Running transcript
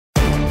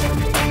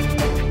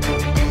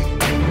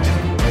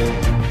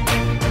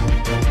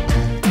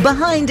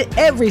Behind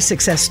every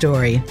success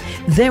story,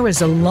 there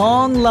is a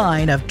long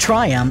line of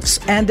triumphs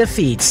and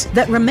defeats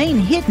that remain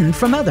hidden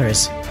from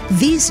others.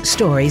 These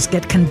stories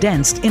get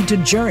condensed into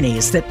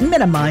journeys that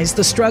minimize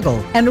the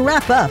struggle and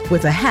wrap up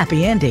with a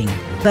happy ending.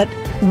 But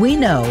we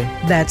know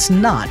that's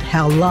not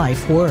how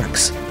life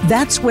works.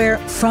 That's where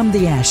From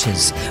the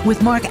Ashes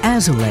with Mark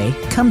Azoulay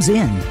comes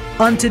in.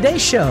 On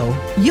today's show,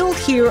 you'll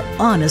hear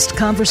honest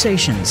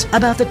conversations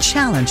about the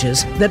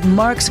challenges that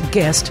Mark's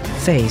guest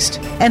faced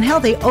and how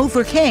they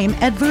overcame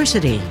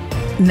adversity.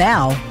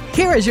 Now,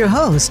 here is your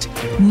host,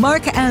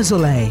 Mark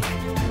Azoulay.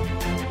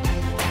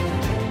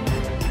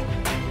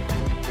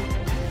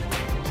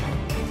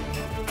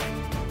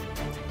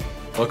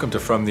 Welcome to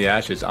From the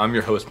Ashes. I'm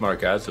your host,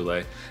 Mark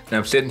Azoulay, and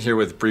I'm sitting here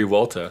with Bre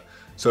Wolta.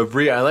 So,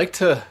 Bre, I like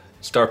to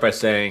start by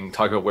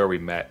talk about where we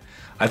met.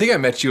 I think I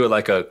met you at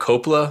like a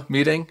Coppola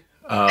meeting,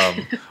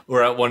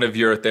 or at one of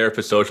your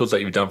therapist socials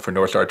that you've done for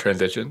North Star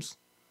Transitions.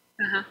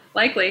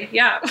 Likely,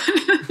 yeah.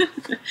 I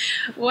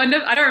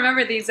don't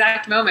remember the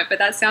exact moment, but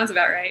that sounds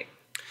about right.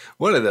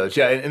 One of those,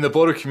 yeah. In the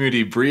Boulder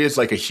community, Bre is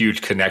like a huge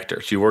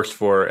connector. She works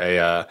for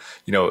a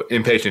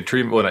inpatient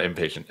treatment, well, not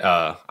inpatient,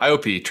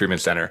 IOP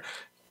treatment center.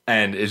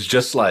 And it's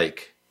just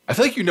like, I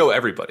feel like you know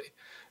everybody,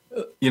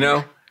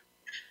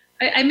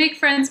 I make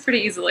friends pretty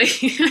easily.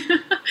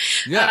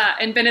 Yeah.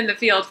 And been in the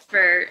field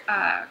for,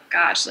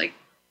 like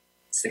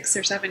 6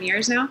 or 7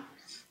 years now.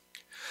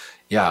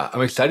 Yeah,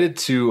 I'm excited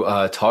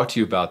to talk to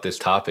you about this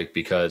topic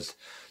because,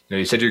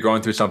 you said you're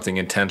going through something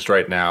intense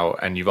right now,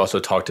 and you've also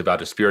talked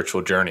about a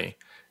spiritual journey.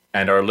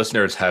 And our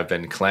listeners have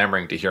been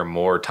clamoring to hear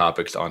more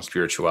topics on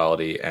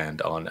spirituality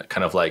and on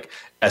kind of like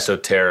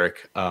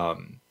esoteric,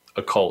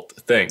 occult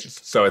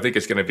things. So I think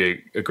it's going to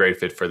be a great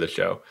fit for the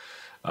show.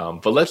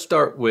 But let's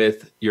start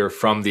with your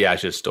From the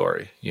Ashes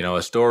story.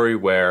 A story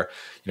where,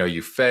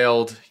 you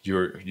failed,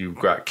 you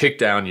got kicked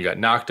down, you got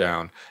knocked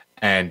down,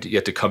 and you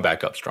had to come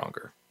back up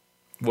stronger.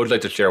 What would you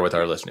like to share with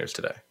our listeners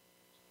today?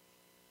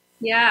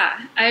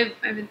 Yeah, I've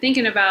been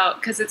thinking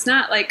about, because it's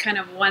not like kind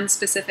of one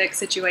specific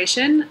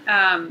situation.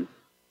 And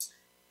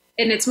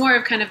it's more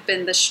of kind of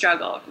been the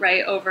struggle,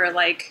 right? Over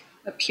like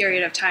a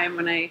period of time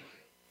when I,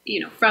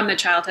 from the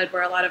childhood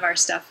where a lot of our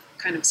stuff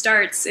kind of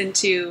starts,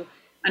 into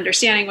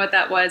understanding what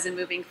that was and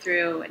moving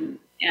through.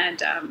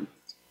 And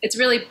it's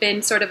really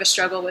been sort of a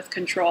struggle with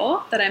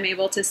control that I'm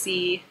able to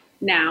see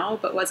now,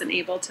 but wasn't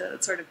able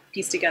to sort of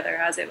piece together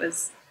as it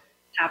was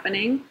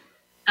happening.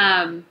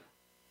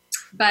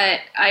 But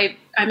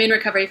I'm in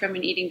recovery from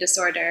an eating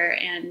disorder,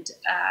 and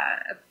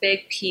a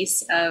big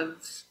piece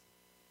of,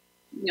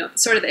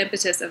 sort of the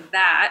impetus of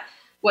that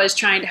was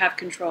trying to have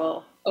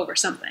control over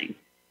something.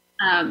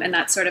 And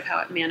that's sort of how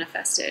it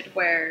manifested,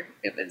 where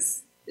it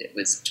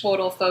was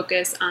total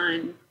focus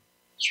on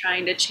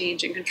trying to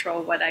change and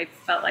control what I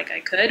felt like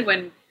I could,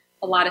 when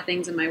a lot of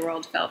things in my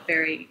world felt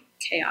very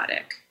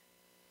chaotic.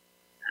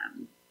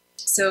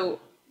 So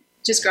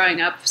just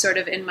growing up sort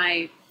of in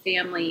my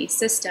family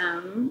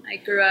system, I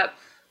grew up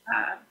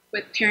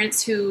with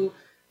parents who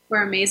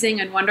were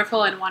amazing and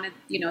wonderful and wanted,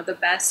 the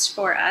best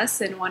for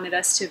us and wanted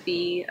us to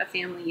be a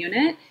family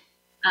unit,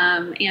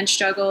 and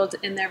struggled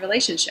in their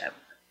relationship.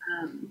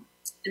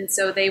 And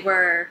so they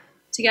were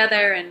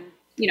together and,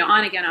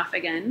 on again, off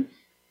again,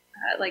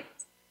 like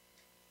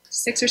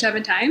 6 or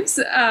 7 times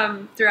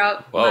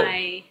throughout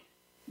my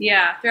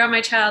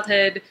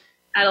childhood,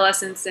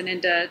 adolescence, and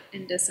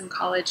into some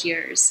college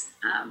years.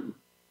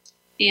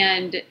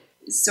 And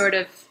sort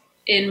of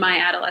in my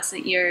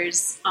adolescent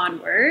years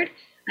onward,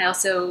 I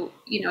also,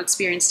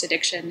 experienced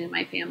addiction in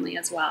my family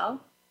as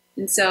well.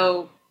 And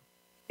so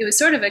it was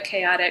sort of a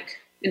chaotic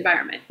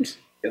environment.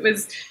 It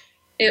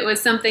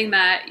was something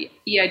that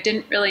I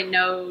didn't really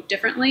know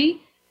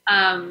differently,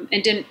 and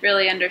didn't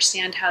really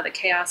understand how the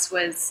chaos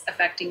was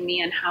affecting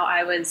me and how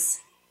I was,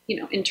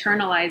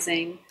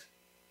 internalizing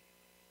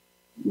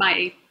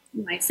my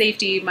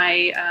safety,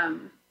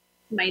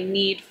 my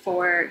need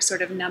for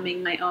sort of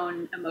numbing my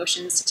own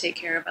emotions to take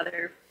care of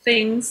other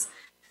things.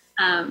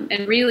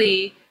 And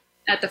really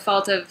at the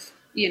fault of,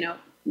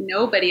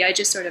 nobody, I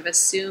just sort of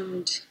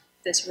assumed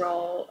this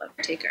role of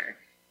caretaker.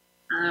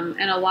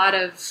 And a lot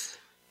of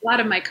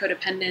my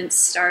codependence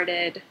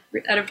started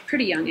at a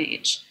pretty young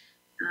age,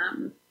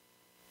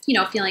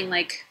 feeling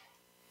like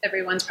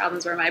everyone's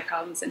problems were my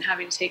problems and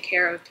having to take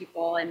care of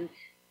people, and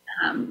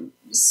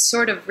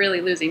sort of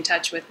really losing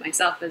touch with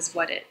myself is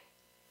what it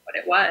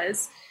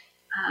was.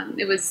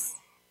 It was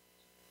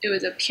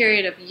a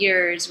period of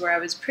years where I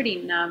was pretty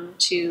numb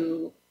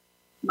to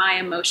my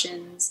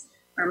emotions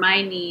or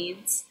my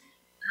needs,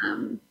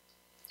 and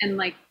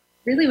like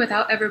really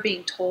without ever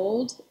being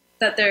told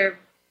that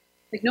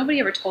nobody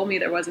ever told me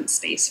there wasn't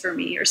space for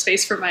me or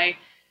space for my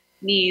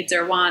needs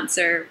or wants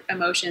or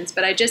emotions,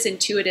 but I just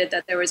intuited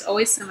that there was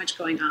always so much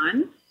going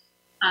on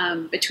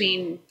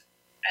between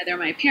either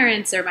my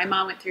parents or my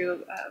mom went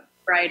through a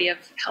variety of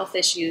health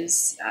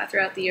issues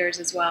throughout the years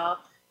as well,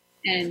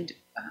 and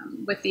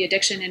with the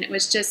addiction, and it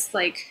was just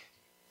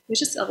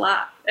a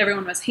lot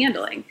everyone was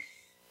handling.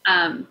 So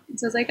I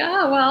was like,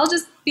 oh, well, I'll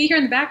just be here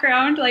in the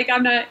background. Like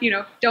I'm not,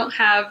 don't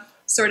have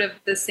sort of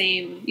the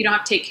same, you don't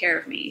have to take care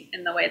of me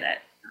in the way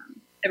that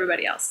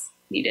everybody else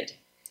needed.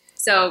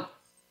 So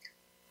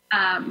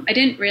I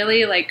didn't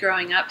really, like,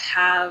 growing up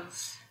I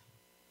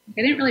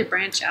didn't really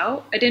branch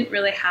out. I didn't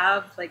really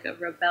have like a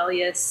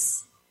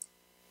rebellious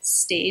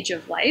stage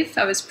of life.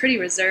 I was pretty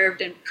reserved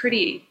and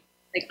pretty,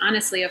 like,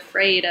 honestly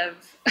afraid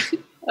of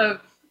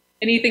of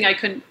anything I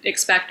couldn't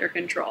expect or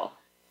control.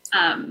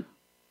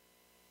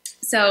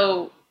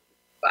 So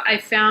I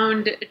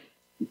found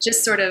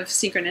just sort of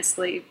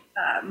synchronously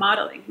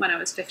modeling when I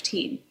was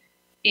 15.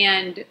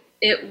 And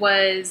it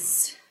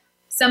was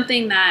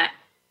something that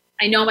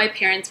I know my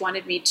parents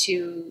wanted me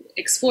to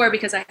explore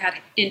because I had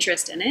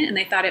interest in it, and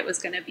they thought it was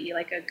going to be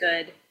like a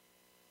good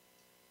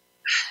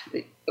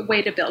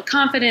way to build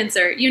confidence,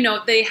 or,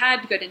 they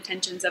had good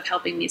intentions of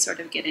helping me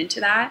sort of get into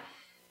that.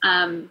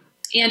 And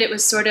it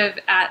was sort of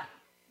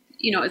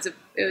it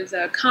was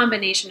a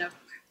combination of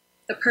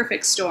the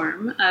perfect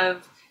storm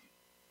of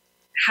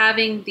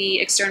having the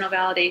external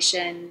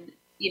validation,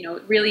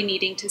 really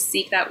needing to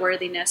seek that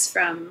worthiness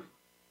from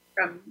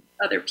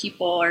other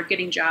people or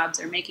getting jobs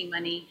or making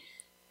money.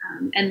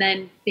 And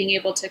then being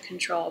able to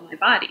control my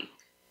body.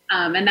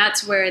 And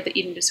that's where the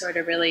eating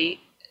disorder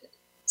really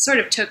sort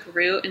of took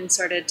root and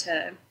started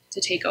to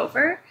take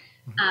over.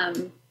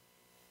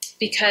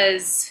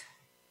 Because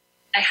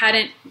I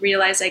hadn't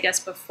realized, I guess,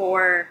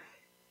 before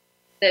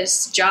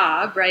this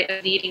job, right,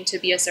 of needing to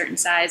be a certain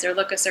size or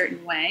look a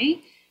certain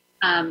way,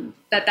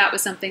 that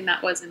was something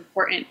that was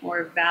important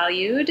or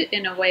valued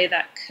in a way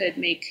that could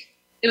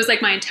it was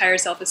like my entire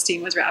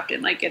self-esteem was wrapped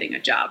in, like, getting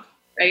a job,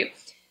 right?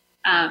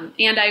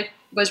 And I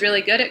was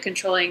really good at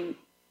controlling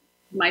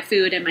my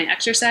food and my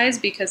exercise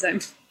because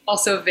I'm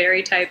also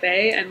very type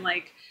A and,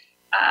 like,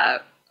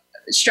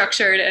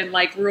 structured and,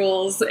 like,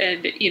 rules,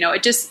 and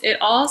it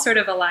all sort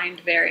of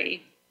aligned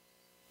very,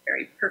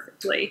 very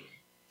perfectly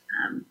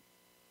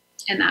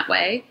in that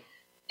way.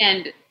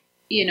 And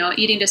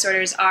eating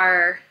disorders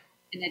are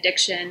an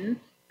addiction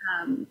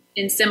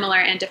in similar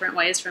and different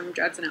ways from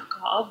drugs and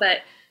alcohol, but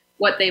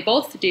what they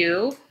both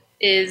do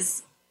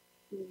is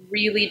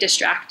really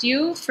distract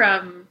you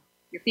from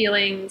your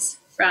feelings,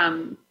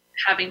 from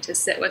having to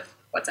sit with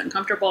what's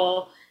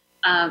uncomfortable,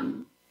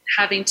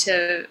 having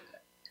to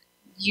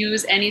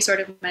use any sort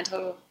of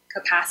mental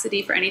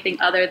capacity for anything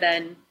other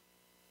than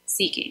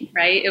seeking,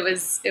 right? It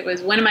was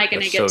when am I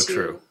going to get to?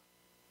 True.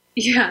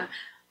 Yeah,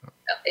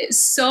 it's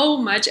so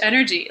much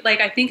energy.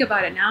 Like, I think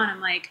about it now and I'm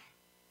like,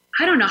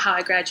 I don't know how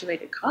I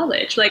graduated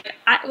college.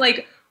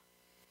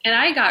 And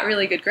I got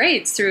really good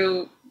grades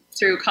through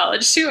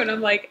college too. And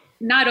I'm like,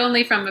 not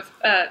only from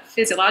a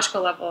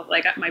physiological level of,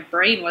 like, my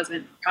brain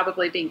wasn't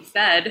probably being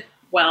fed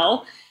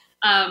well,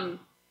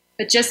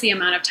 but just the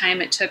amount of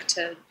time it took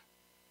to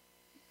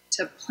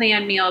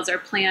plan meals or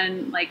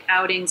plan, like,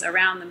 outings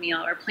around the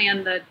meal or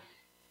plan the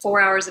 4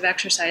 hours of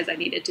exercise I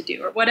needed to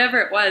do or whatever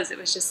it was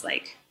was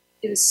like,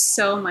 it was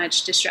so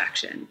much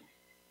distraction.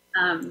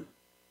 And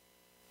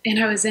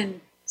I was in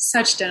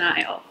such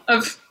denial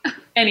of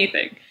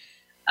anything.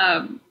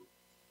 I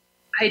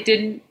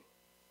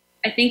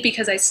think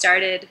because I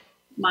started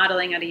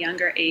modeling at a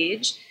younger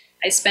age,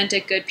 I spent a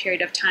good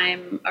period of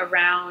time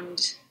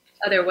around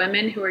other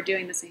women who were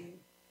doing the same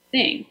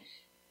thing.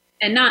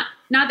 And not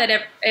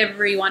that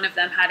every one of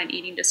them had an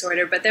eating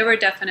disorder, but there were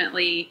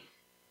definitely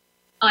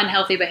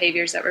unhealthy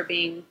behaviors that were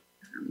being,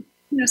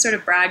 sort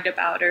of bragged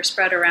about or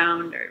spread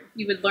around, or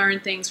you would learn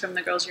things from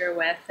the girls you're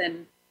with.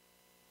 And,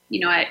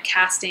 at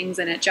castings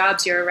and at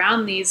jobs, you're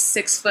around these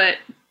 6 foot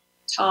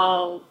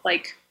tall,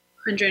 like,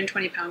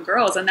 120-pound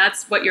girls, and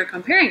that's what you're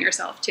comparing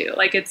yourself to.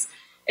 Like, it's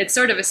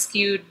sort of a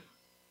skewed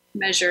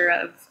measure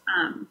of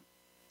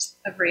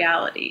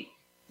reality.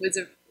 It was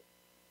a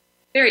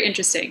very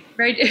interesting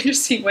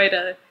way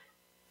to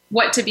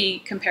be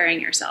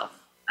comparing yourself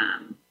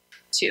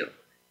to.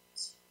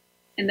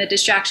 And the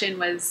distraction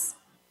was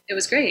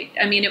great.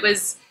 I mean,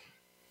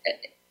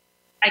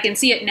 I can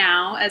see it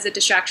now as a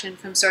distraction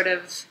from sort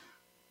of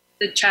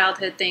the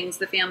childhood things,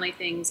 the family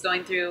things,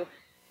 going through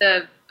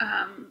the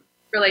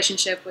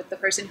relationship with the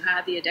person who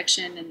had the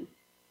addiction. And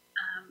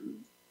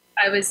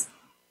I was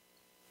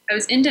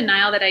in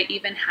denial that I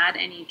even had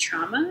any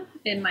trauma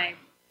in my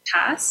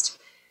past.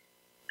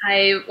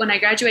 When I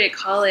graduated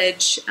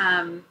college,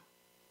 I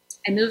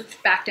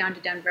moved back down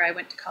to Denver. I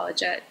went to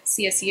college at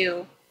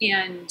CSU,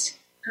 and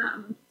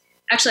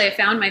actually I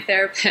found my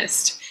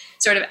therapist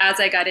sort of as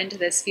I got into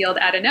this field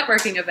at a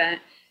networking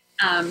event.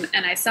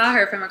 And I saw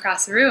her from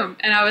across the room,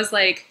 and I was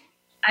like,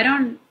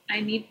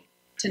 I need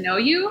to know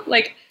you,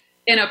 like,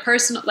 in a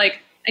personal,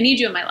 like, I need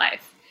you in my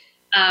life.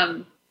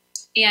 And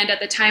at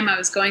the time I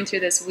was going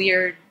through this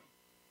weird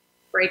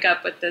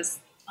breakup with this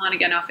on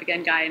again, off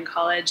again guy in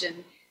college.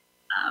 And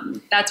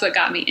that's what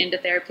got me into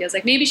therapy. I was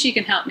like, maybe she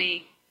can help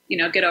me,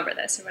 get over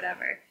this or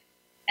whatever.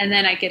 And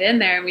then I get in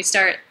there and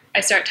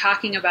I start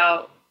talking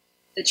about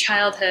the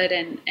childhood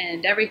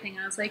and everything.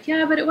 I was like,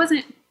 yeah, but it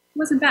wasn't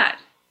bad.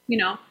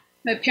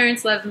 My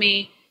parents loved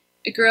me.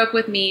 I grew up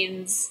with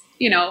means,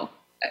 I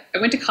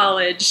went to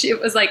college. It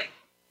was like,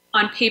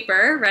 on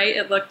paper, right,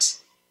 it looked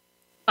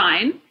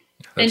fine.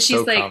 That's and she's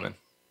so like, common.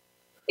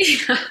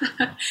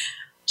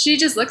 She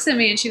just looks at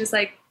me and she was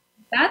like,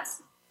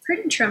 that's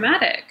pretty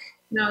traumatic.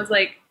 And I was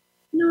like,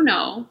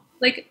 no.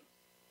 Like,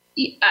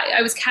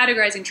 I was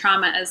categorizing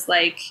trauma as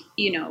like,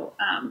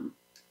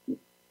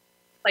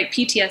 like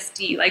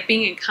PTSD, like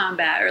being in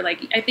combat, or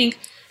like, I think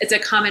it's a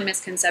common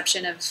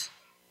misconception of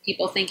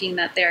people thinking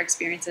that their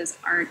experiences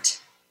aren't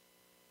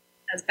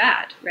as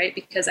bad, right?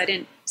 Because I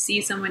didn't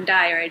see someone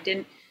die, or I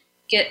didn't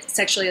get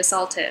sexually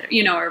assaulted,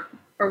 or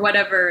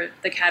whatever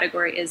the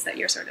category is that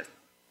you're sort of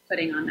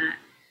putting on that.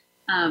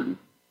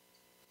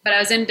 But I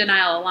was in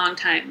denial a long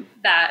time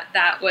that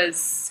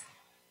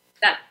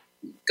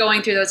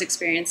going through those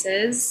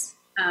experiences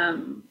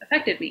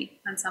affected me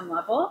on some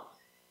level,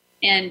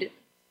 and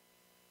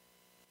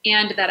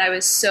that I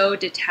was so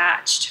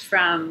detached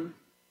from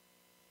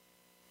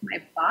my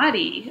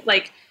body,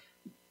 like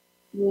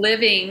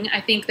living.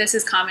 I think this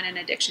is common in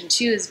addiction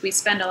too, is we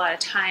spend a lot of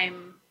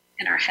time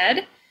in our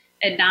head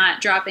and not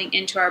dropping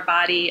into our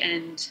body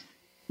and,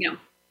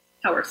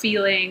 how we're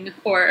feeling,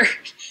 or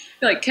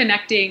like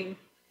connecting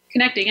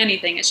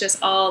anything. It's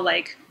just all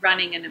like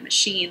running in a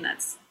machine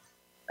that's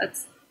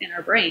in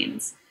our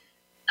brains.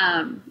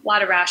 A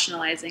lot of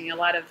rationalizing,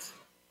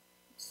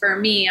 for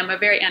me, I'm a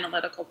very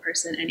analytical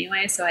person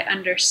anyway, so I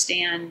want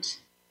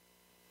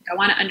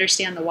to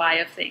understand the why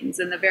of things,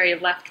 and the very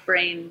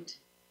left-brained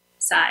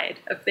side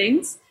of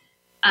things.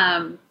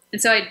 And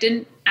so I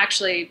didn't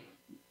actually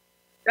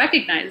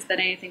recognize that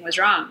anything was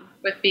wrong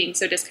with being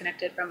so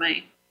disconnected from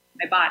my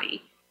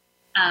body.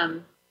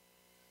 And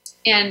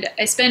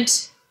I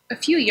spent a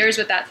few years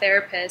with that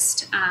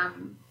therapist.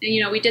 And,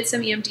 we did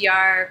some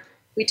EMDR,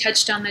 we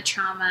touched on the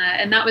trauma,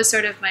 and that was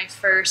sort of my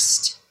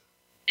first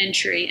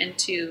entry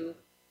into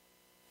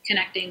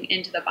connecting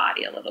into the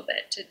body a little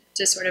bit,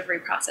 to sort of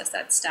reprocess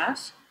that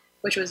stuff,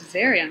 which was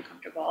very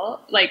uncomfortable.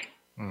 Like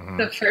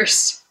the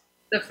first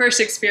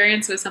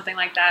experience was something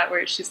like that,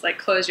 where she's like,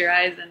 close your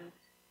eyes and,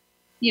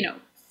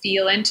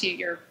 feel into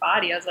your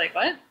body. I was like,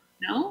 what?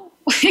 No,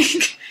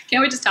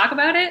 can't we just talk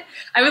about it?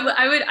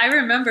 I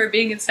remember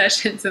being in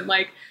sessions and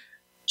like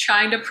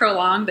trying to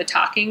prolong the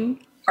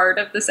talking part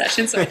of the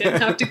session so I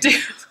didn't have to do.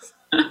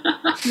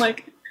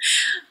 Like,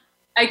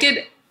 I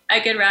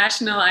could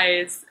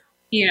rationalize,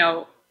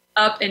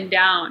 up and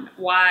down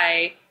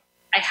why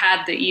I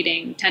had the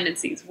eating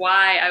tendencies,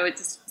 why I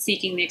was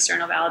seeking the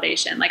external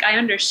validation. Like, I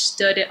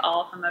understood it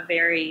all from a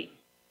very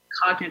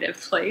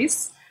cognitive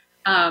place.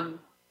 And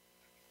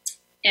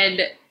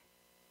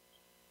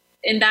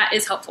that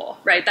is helpful,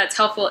 right? That's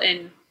helpful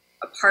in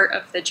a part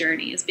of the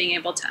journey, is being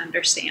able to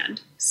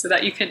understand so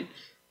that you can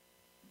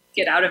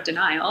get out of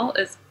denial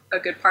is a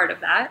good part of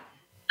that.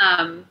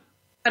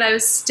 But I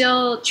was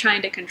still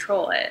trying to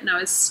control it. And I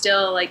was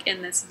still like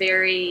in this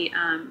very,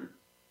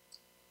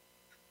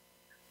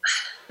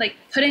 like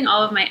putting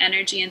all of my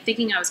energy and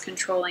thinking I was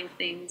controlling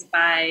things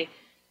by,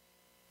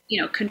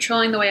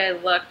 controlling the way I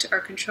looked, or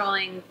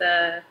controlling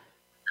the,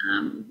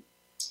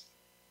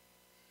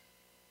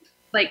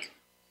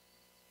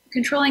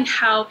 controlling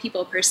how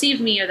people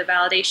perceive me, or the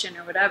validation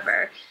or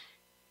whatever.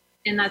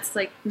 And that's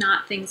like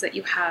not things that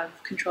you have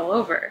control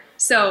over.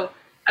 So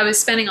I was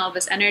spending all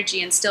this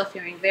energy and still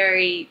feeling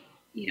very,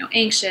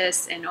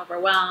 anxious and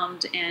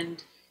overwhelmed,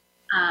 and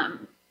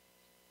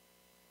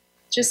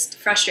just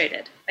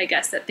frustrated, I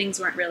guess, that things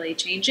weren't really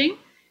changing.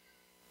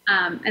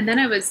 And then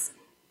I was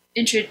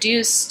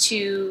introduced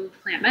to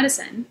plant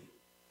medicine.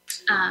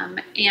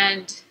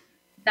 And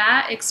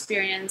that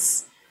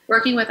experience,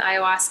 working with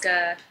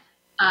ayahuasca,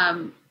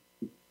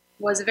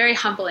 was a very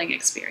humbling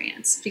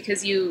experience,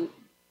 because you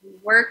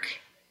work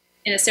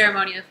in a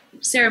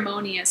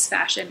ceremonious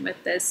fashion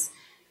with this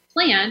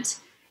plant,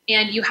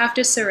 and you have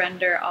to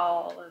surrender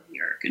all of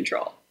your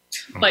control.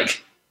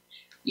 Like,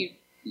 you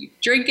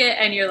drink it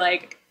and you're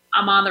like,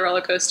 I'm on the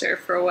roller coaster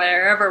for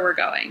wherever we're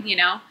going,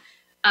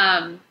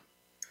 and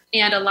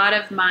a lot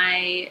of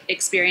my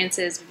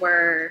experiences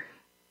were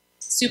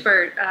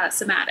super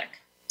somatic.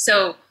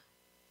 So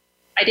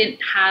I didn't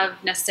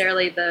have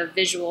necessarily the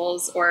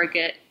visuals or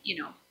get,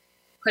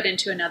 put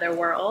into another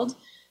world.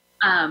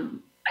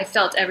 I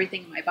felt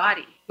everything in my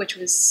body, which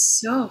was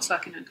so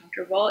fucking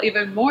uncomfortable,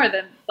 even more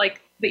than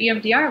like the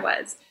EMDR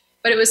was.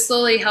 But it was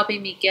slowly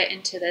helping me get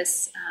into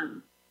this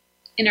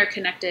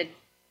interconnected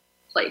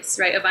place,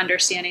 right, of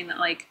understanding that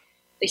like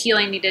the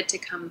healing needed to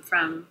come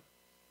from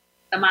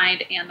the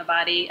mind and the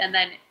body, and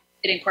then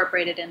it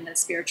incorporated in the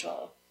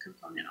spiritual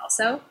component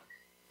also.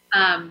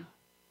 And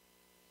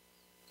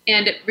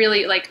it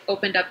really like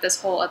opened up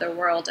this whole other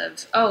world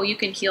of, oh, you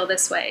can heal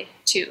this way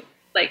too.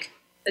 Like,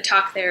 the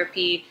talk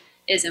therapy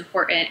is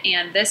important,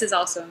 and this is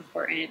also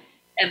important.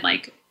 And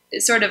like,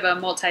 it's sort of a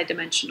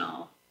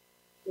multi-dimensional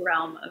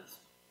realm of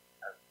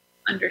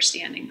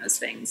understanding those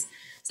things.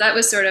 So that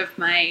was sort of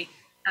my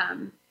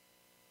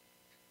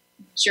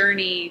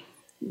journey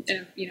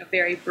in a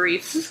very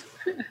brief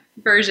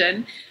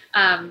version,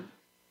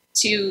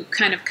 to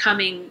kind of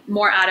coming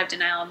more out of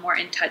denial and more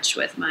in touch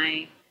with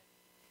my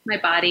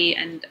body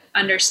and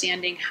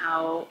understanding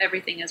how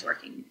everything is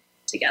working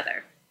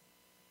together.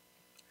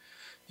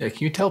 Yeah,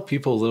 can you tell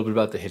people a little bit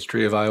about the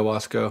history of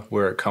ayahuasca,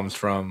 where it comes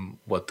from,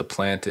 what the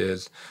plant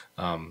is?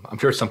 I'm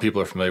sure some people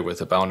are familiar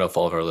with it, but I don't know if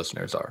all of our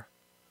listeners are.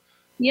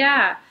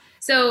 Yeah.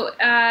 So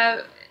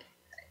the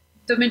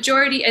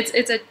majority,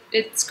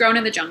 it's grown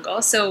in the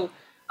jungle. So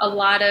a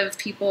lot of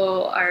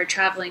people are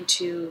traveling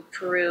to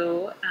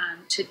Peru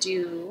to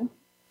do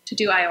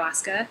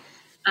ayahuasca.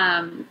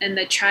 And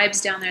the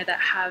tribes down there that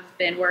have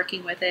been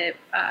working with it,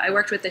 I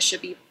worked with the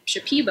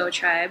Shipibo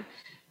tribe,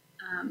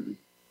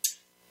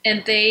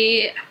 and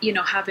they,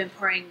 have been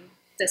pouring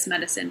this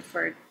medicine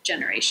for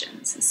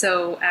generations.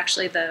 So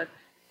actually the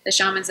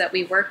shamans that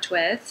we worked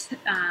with,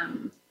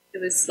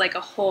 it was like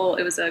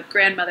it was a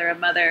grandmother, a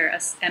mother,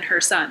 and her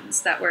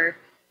sons that were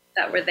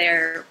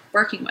there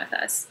working with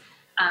us.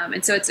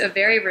 And so it's a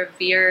very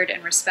revered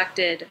and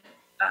respected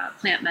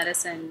plant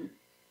medicine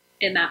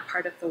in that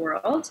part of the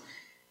world.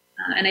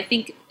 And I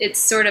think it's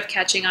sort of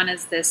catching on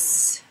as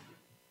this,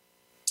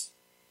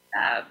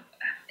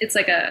 it's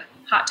like a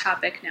hot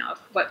topic now of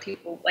what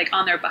people like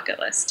on their bucket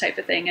list type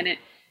of thing. And it,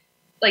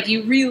 like,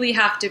 you really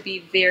have to be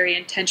very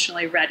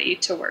intentionally ready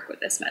to work with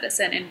this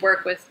medicine and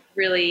work with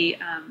really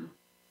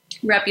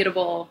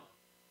reputable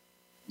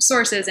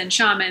sources and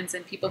shamans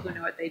and people who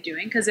know what they're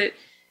doing. Because it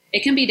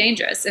can be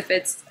dangerous if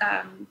it's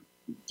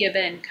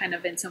given kind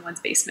of in someone's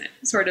basement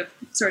sort of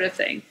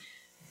thing.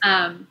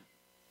 And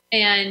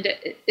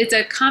it's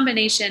a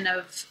combination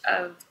of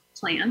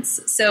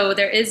plants. So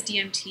there is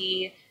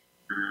DMT.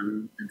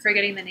 I'm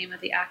forgetting the name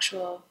of the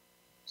actual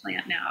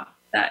plant now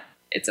that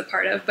it's a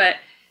part of, but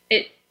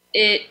it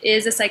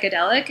is a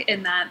psychedelic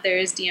in that there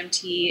is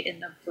DMT in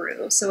the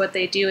brew. So what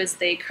they do is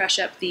they crush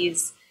up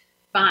these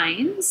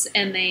vines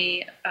and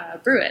they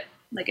brew it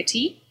like a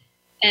tea,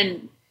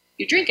 and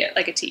you drink it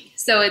like a tea.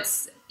 So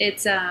it's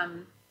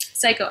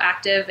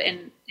psychoactive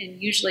and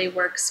usually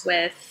works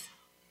with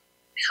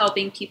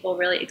helping people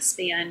really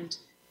expand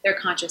their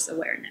conscious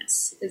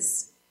awareness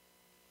is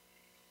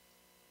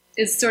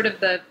sort of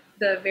the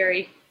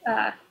very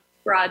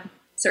broad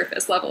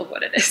surface level of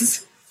what it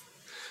is.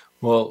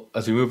 Well,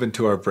 as we move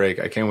into our break,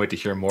 I can't wait to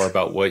hear more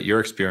about what your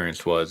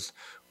experience was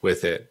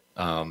with it.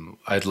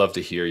 I'd love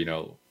to hear,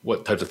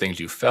 what types of things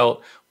you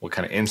felt, what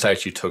kind of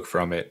insights you took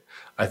from it.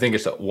 I think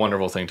it's a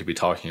wonderful thing to be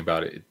talking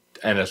about it.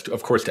 And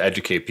of course, to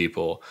educate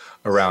people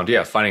around,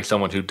 finding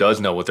someone who does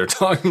know what they're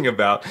talking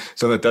about,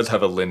 someone that does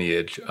have a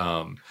lineage,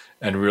 and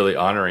really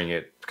honoring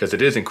it, because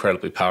it is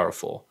incredibly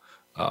powerful,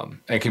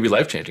 and can be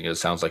life-changing, as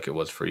it sounds like it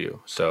was for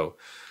you. So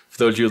for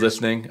those of you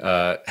listening,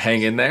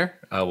 hang in there.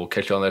 We'll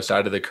catch you on the other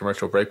side of the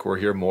commercial break, where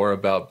we'll hear more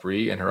about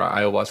Bre and her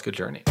ayahuasca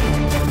journey.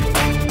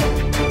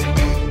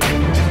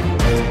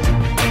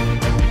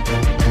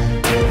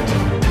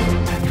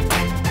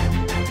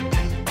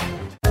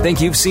 Think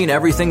you've seen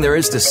everything there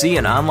is to see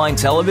in online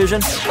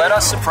television? Let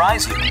us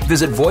surprise you.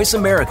 Visit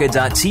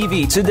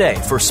voiceamerica.tv today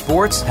for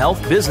sports,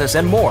 health, business,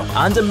 and more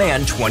on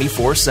demand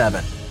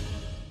 24/7.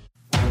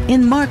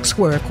 In Mark's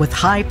work with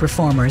high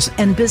performers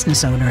and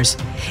business owners,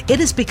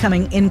 it is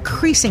becoming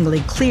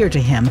increasingly clear to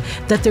him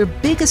that their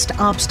biggest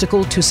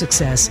obstacle to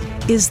success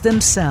is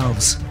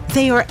themselves.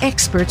 They are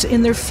experts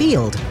in their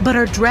field, but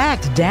are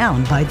dragged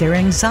down by their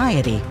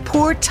anxiety,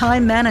 poor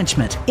time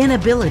management,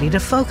 inability to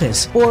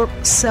focus, or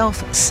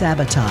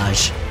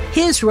self-sabotage.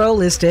 His role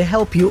is to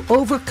help you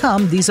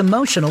overcome these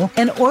emotional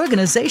and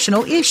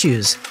organizational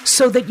issues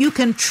so that you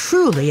can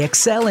truly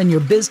excel in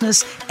your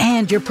business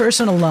and your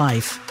personal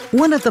life.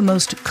 One of the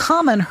most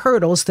common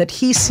hurdles that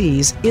he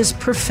sees is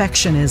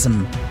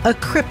perfectionism, a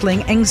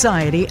crippling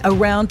anxiety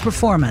around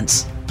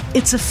performance.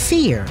 It's a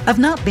fear of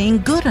not being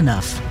good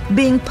enough,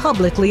 being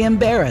publicly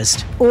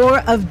embarrassed,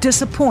 or of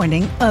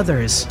disappointing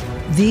others.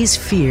 These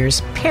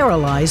fears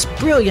paralyze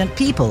brilliant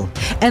people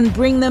and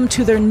bring them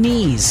to their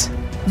knees.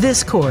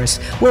 This course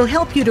will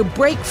help you to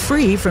break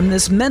free from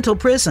this mental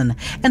prison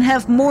and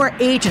have more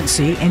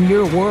agency in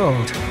your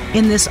world.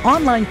 In this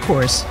online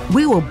course,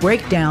 we will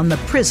break down the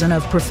prison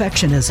of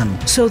perfectionism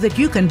so that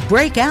you can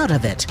break out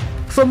of it.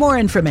 For more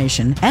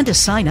information and to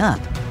sign up,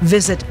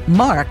 visit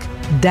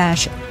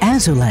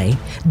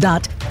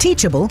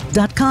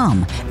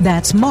mark-azulay.teachable.com.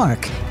 That's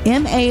Mark,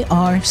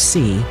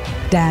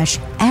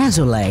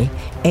 MARC-azulay,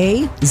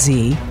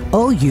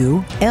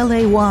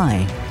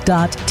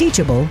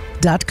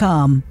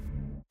 AZOULAY.teachable.com.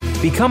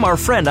 Become our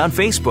friend on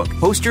Facebook.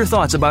 Post your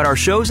thoughts about our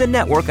shows and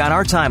network on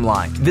our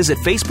timeline. Visit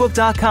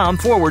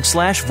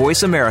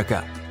facebook.com/Voice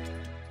America.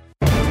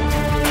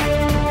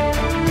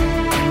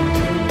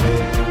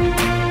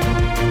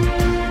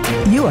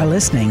 You are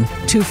listening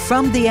to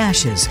From the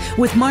Ashes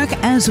with Mark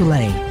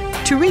Azulay.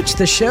 To reach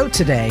the show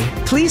today,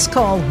 please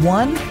call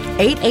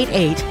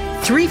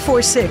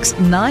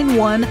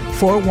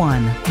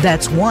 1-888-346-9141.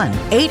 That's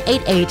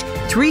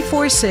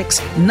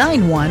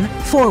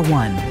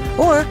 1-888-346-9141.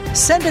 Or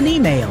send an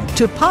email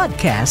to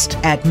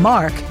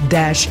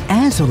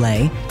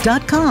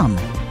podcast@mark-azulay.com.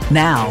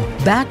 Now,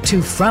 back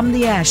to From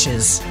the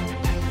Ashes.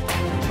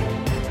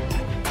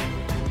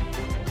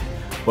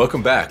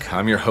 Welcome back.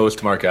 I'm your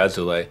host, Mark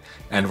Azulay,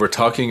 and we're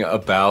talking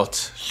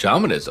about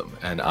shamanism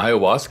and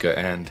ayahuasca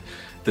and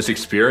this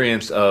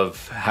experience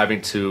of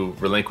having to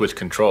relinquish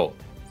control.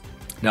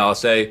 Now, I'll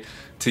say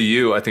to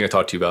you, I think I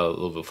talked to you about it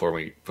a little before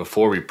we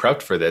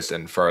prepped for this,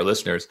 and for our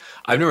listeners,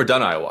 I've never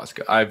done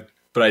ayahuasca.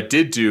 But I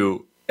did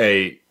do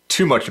a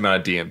too much amount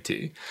of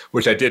DMT,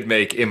 which I did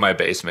make in my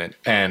basement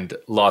and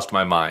lost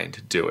my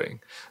mind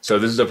doing. So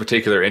this is a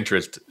particular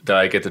interest that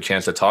I get the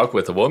chance to talk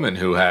with a woman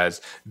who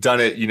has done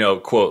it,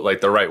 quote,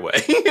 like the right way,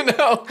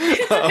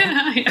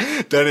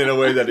 done it in a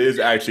way that is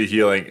actually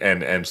healing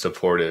and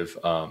supportive,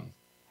 and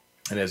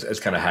has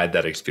kind of had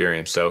that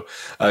experience. So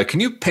can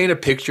you paint a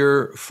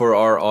picture for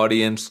our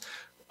audience,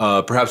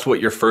 perhaps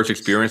what your first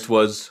experience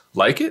was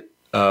like it?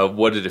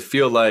 What did it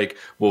feel like?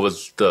 What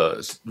was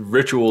the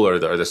ritual or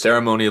the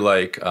ceremony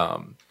like?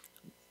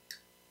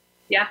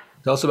 Yeah.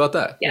 Tell us about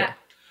that. Yeah.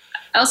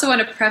 I also want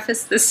to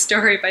preface this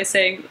story by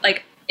saying,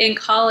 like, in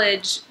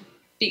college,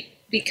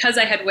 because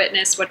I had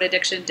witnessed what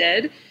addiction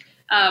did,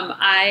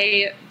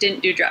 I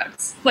didn't do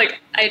drugs. Like,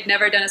 I had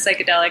never done a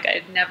psychedelic. I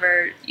had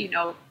never,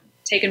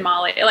 taken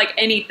Molly, like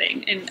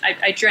anything. And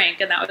I drank,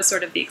 and that was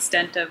sort of the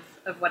extent of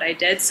what I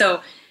did.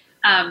 So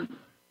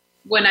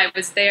when I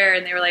was there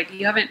and they were like,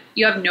 you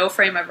have no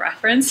frame of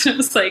reference. I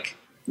was like,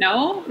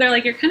 no. They're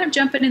like, you're kind of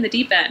jumping in the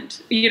deep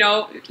end,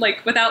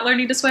 like without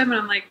learning to swim. And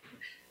I'm like,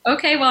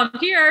 okay, well, I'm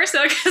here, so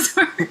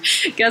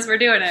I guess we're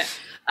doing it.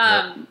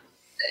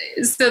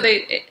 So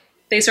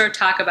they sort of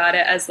talk about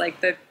it as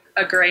like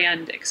a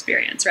grand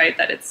experience, right?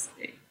 That it's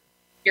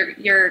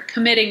you're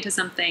committing to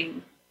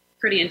something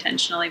pretty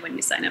intentionally when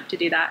you sign up to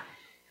do that.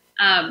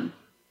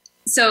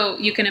 So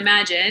you can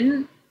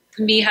imagine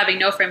me having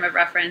no frame of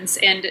reference,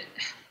 and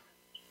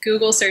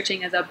Google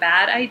searching is a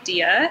bad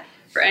idea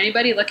for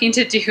anybody looking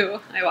to do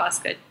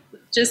ayahuasca.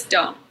 Just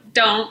don't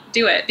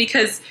do it,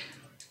 because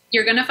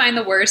you're going to find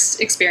the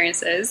worst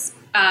experiences,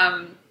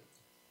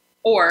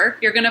 or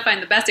you're going to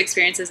find the best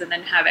experiences and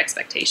then have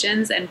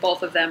expectations, and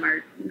both of them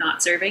are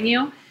not serving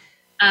you.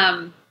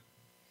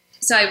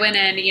 So I went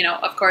in,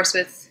 of course,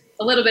 with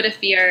a little bit of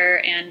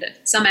fear and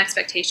some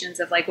expectations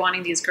of like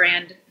wanting these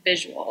grand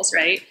visuals,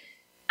 right?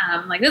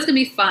 Like, this is going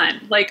to be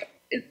fun. Like,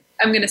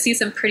 I'm going to see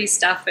some pretty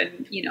stuff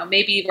and,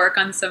 maybe work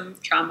on some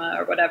trauma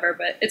or whatever,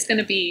 but it's going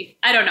to be,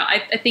 I don't know.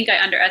 I think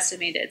I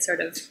underestimated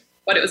sort of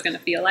what it was going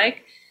to feel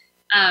like.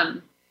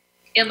 And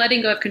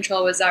letting go of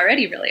control was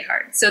already really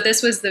hard. So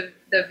this was the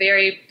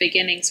very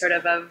beginning sort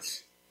of I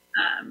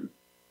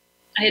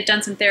had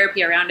done some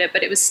therapy around it,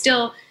 but it was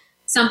still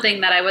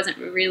something that I wasn't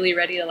really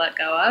ready to let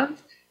go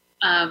of.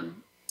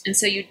 And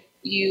so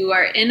you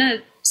are in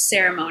a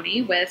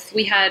ceremony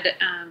we had,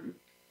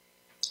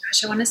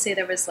 I want to say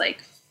there was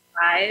like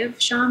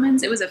 5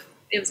 shamans. It was a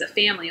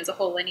family, it was a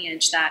whole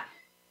lineage that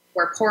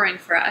were pouring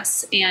for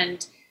us.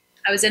 And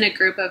I was in a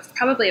group of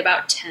probably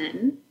about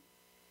 10,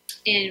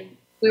 and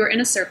we were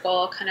in a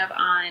circle kind of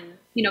on,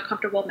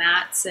 comfortable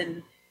mats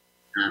and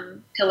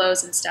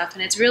pillows and stuff.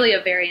 And it's really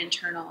a very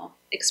internal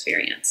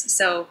experience.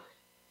 So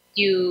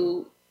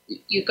you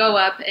go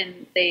up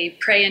and they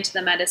pray into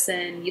the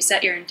medicine, you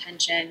set your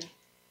intention,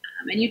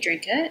 and you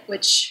drink it,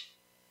 which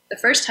the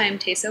first time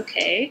tastes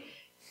okay.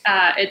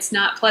 It's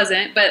not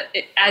pleasant, but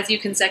as you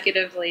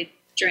consecutively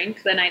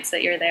drink the nights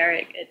that you're there,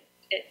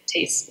 it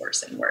tastes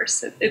worse and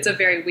worse. It's a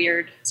very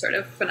weird sort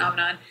of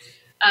phenomenon.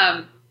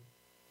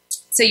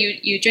 So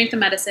you drink the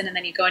medicine, and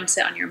then you go and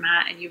sit on your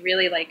mat, and you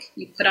really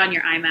you put on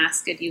your eye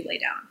mask and you lay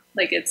down.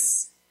 Like,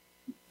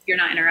 you're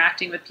not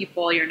interacting with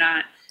people. You're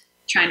not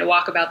trying to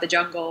walk about the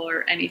jungle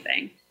or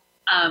anything.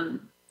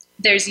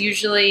 There's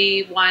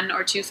usually 1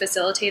 or 2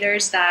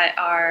 facilitators that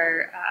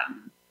are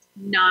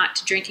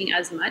not drinking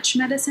as much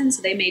medicine.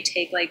 So they may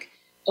take like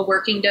a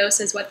working dose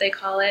is what they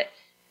call it.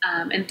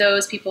 And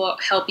those people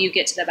help you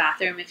get to the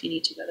bathroom if you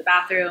need to go to the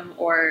bathroom,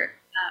 or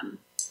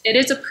it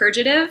is a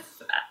purgative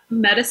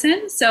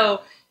medicine.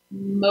 So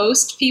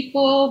most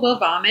people will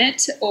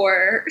vomit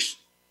or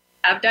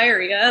have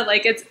diarrhea.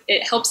 Like,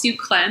 it helps you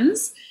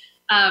cleanse.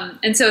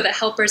 And so the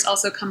helpers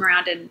also come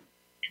around and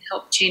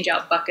help change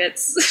out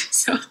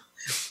buckets.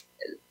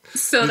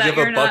 so you that have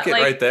you're a bucket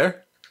not right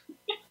there.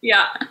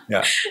 Yeah.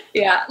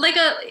 Yeah. Like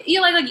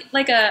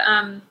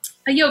a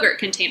yogurt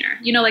container,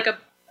 like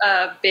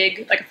a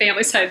big, like a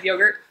family size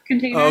yogurt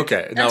container. Oh,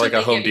 okay. That's not like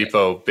a Home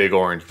Depot big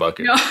orange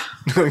bucket. No,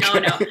 Okay.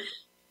 no.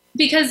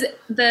 Because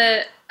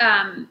the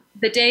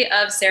day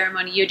of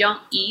ceremony, you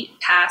don't eat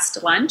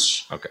past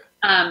lunch. Okay.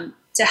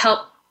 To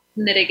help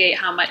mitigate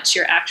how much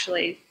you're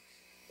actually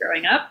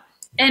throwing up.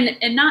 And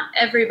not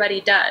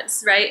everybody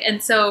does, right?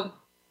 And so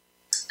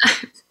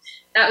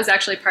that was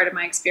actually part of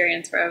my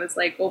experience where I was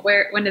like, well,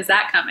 when is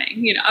that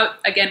coming?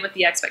 Again, with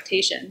the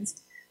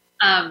expectations.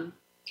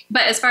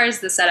 But as far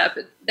as the setup,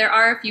 there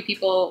are a few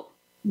people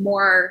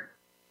more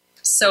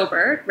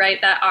sober,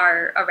 right, that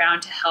are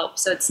around to help.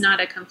 So it's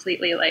not a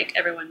completely like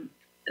everyone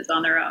is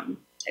on their own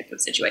type of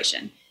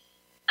situation.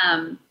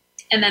 And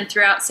then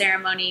throughout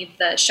ceremony,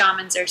 the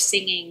shamans are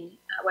singing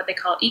what they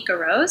call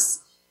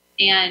ikaros.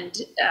 And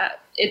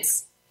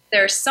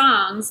there are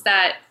songs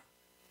that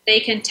they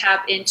can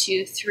tap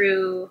into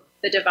through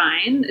the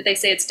divine. They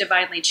say it's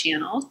divinely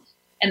channeled.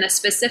 And the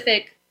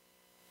specific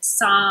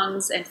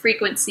songs and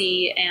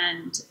frequency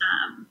and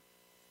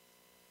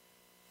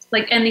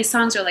and these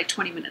songs are like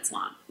 20 minutes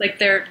long. Like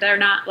they're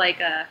not like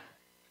a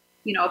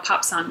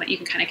pop song that you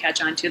can kind of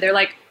catch on to. They're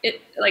like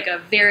a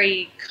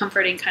very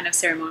comforting kind of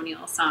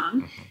ceremonial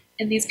song. Mm-hmm.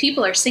 And these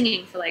people are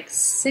singing for like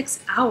 6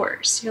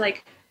 hours. You're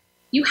like,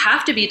 you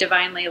have to be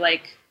divinely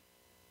like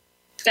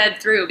fed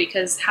through,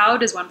 because how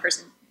does one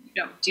person,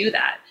 do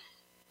that?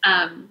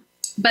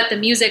 But the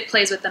music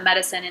plays with the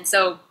medicine. And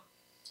so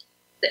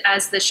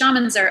as the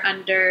shamans are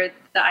under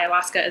the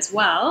ayahuasca as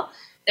well,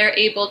 they're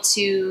able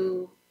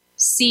to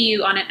see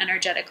you on an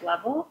energetic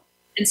level.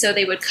 And so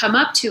they would come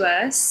up to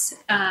us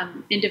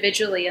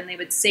individually, and they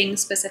would sing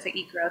specific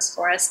egros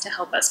for us to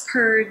help us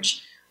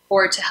purge,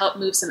 or to help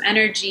move some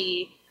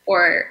energy,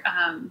 or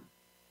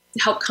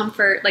help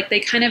comfort. Like they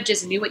kind of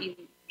just knew what you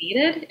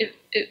needed.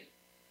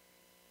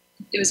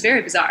 It was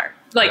very bizarre,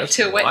 like That's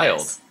to witness.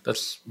 Wild.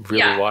 That's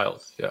really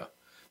wild. Yeah.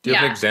 Do you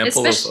have an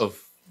example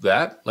of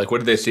that? Like, what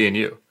did they see in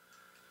you?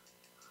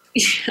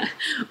 Yeah.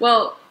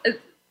 Well,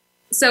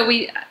 so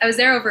I was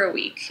there over a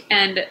week,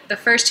 and the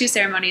first 2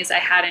 ceremonies I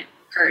hadn't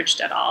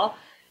purged at all,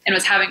 and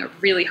was having a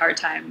really hard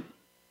time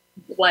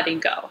letting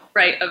go,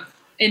 right?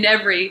 In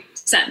every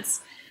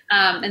sense.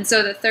 And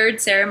so the 3rd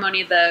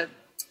ceremony, the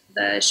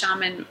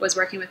shaman was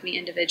working with me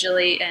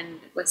individually and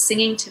was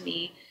singing to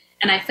me,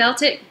 and I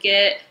felt it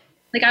get,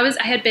 like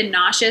I had been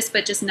nauseous,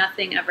 but just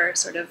nothing ever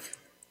sort of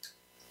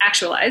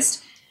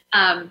actualized.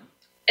 And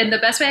the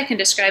best way I can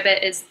describe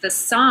it is the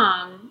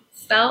song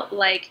felt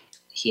like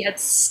he had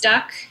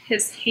stuck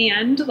his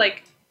hand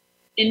like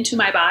into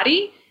my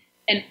body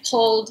and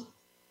pulled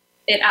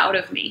it out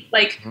of me.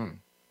 Like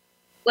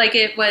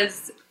it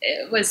was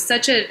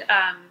such a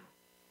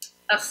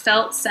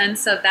felt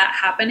sense of that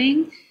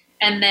happening.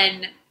 And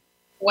then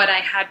what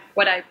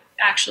I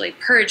actually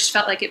purged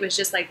felt like it was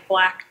just like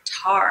black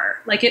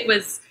tar. Like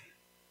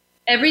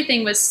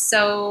everything was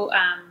so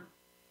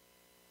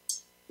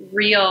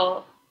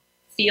real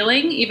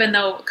feeling, even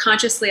though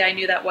consciously I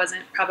knew that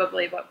wasn't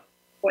probably what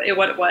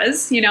it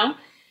was,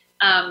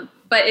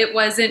 but it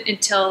wasn't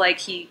until like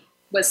he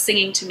was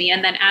singing to me.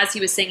 And then as he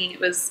was singing,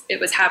 it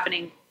was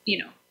happening,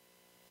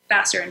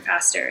 faster and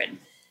faster.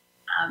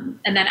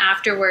 And then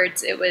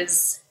afterwards it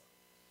was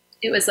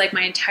like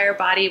my entire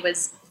body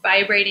was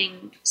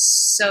vibrating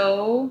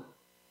so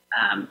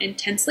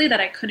intensely that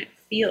I couldn't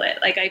feel it.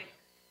 Like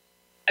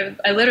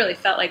I literally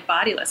felt like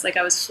bodiless, like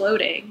I was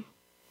floating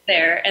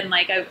there. And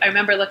like, I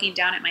remember looking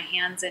down at my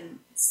hands and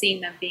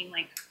seeing them being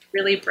like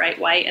really bright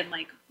white and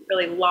like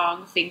really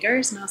long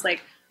fingers. And I was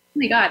like, oh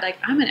my God, like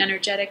I'm an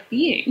energetic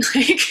being.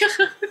 Like,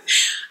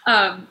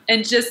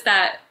 and just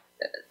that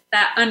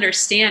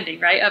understanding,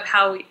 right, of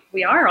how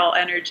we are all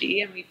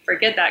energy, and we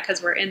forget that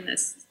because we're in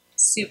this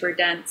super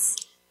dense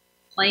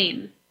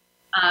plane.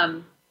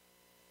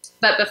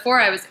 But before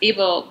I was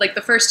able, like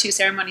the first 2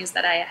 ceremonies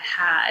that I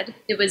had,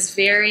 it was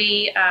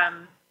very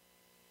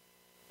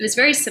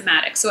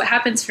somatic. So what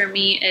happens for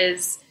me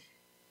is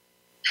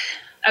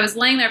I was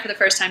laying there for the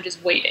first time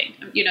just waiting.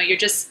 You're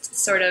just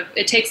sort of,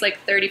 it takes like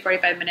 30,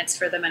 45 minutes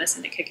for the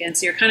medicine to kick in.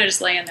 So you're kind of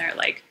just laying there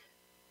like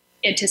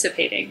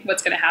anticipating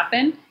what's going to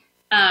happen.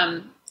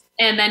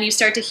 And then you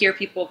start to hear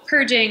people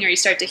purging, or you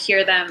start to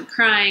hear them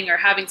crying or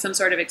having some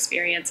sort of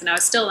experience. And I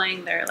was still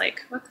laying there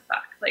like, what the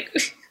fuck? Like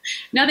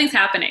nothing's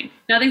happening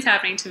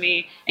to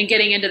me, and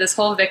getting into this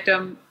whole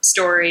victim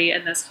story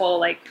and this whole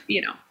like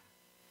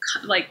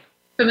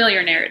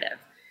familiar narrative.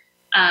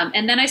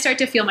 And then I start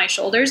to feel my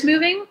shoulders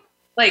moving.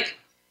 Like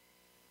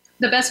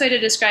the best way to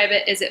describe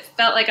it is it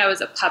felt like I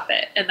was a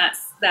puppet, and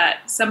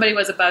that somebody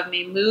was above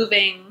me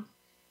moving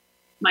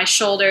my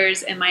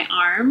shoulders and my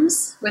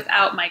arms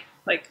without my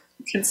like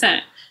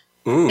consent.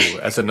 Ooh,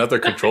 as another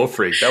control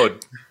freak,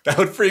 that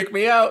would freak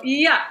me out.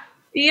 Yeah.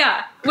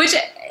 Which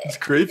it's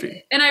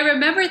creepy. And I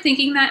remember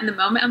thinking that in the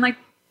moment, I'm like,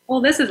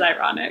 well, this is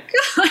ironic.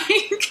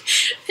 Like,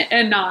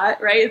 and not,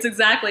 right? It's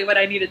exactly what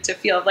I needed to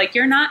feel. Like,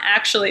 you're not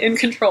actually in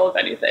control of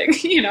anything,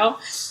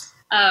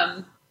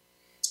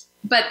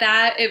 but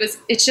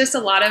it's just a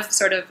lot of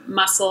sort of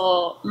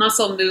muscle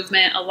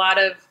movement, a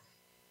lot of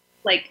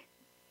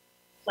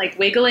like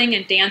wiggling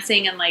and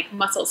dancing, and like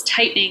muscles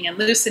tightening and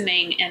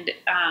loosening, and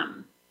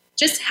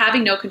just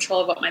having no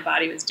control of what my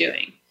body was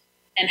doing,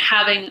 and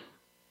having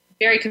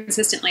very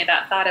consistently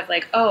that thought of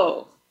like,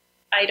 oh,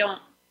 I'm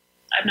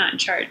not in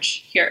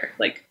charge here.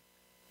 Like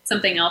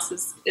something else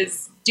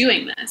is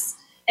doing this,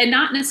 and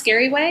not in a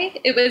scary way.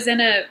 It was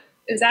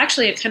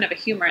actually a kind of a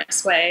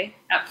humorous way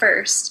at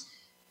first.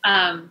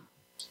 And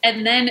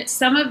then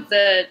some of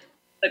the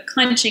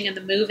clenching and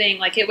the moving,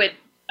 like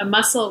a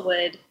muscle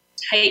would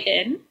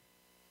tighten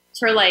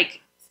for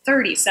like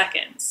 30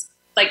 seconds,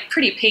 like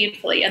pretty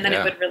painfully. And then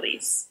it would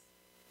release.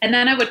 And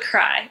then I would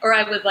cry, or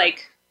I would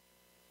like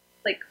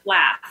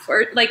laugh,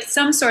 or like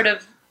some sort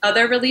of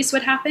other release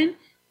would happen.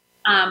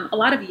 A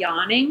lot of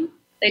yawning.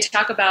 They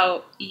talk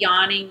about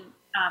yawning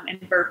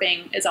and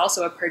burping is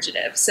also a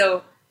purgative.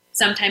 So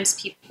sometimes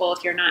people,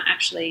 if you're not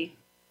actually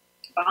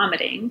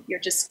vomiting, you're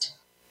just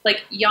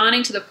like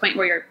yawning to the point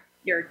where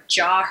your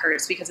jaw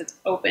hurts because it's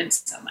open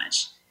so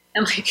much.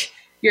 And like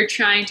you're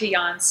trying to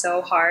yawn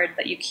so hard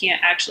that you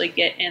can't actually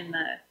get in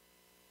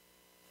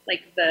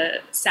like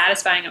the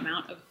satisfying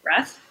amount of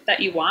breath that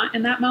you want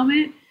in that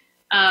moment.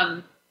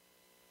 But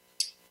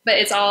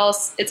it's all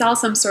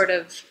some sort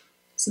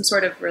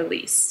of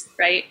release,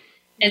 right?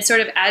 And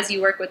sort of as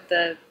you work with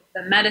the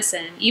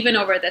medicine, even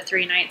over the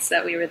 3 nights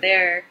that we were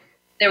there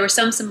were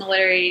some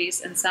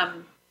similarities and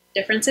some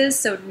differences.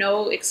 So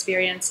no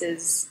experience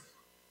is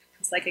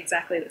like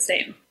exactly the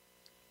same,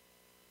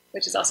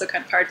 which is also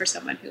kind of hard for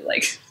someone who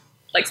like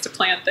likes to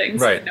plan things,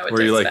 right? And know what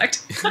Where to you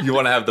expect. like, you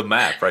want to have the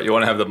map, right? You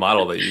want to have the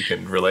model that you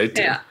can relate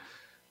to.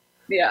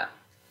 Yeah.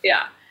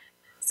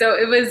 So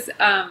it was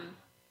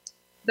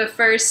the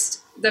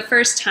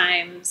first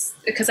times,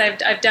 because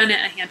I've done it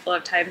a handful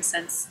of times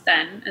since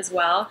then as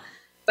well,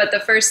 but the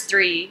first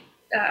 3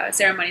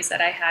 ceremonies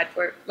that I had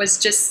was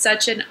just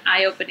such an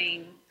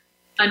eye-opening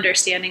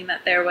understanding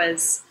that there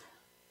was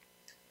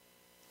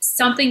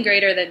something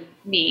greater than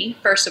me,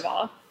 first of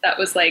all, that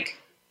was like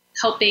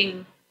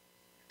helping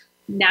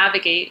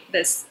navigate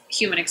this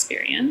human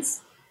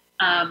experience.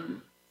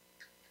 And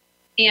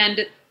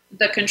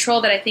the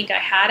control that I think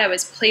I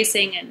was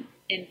placing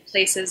in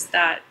places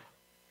that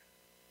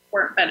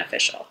weren't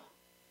beneficial.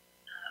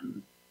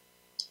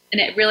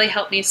 And it really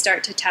helped me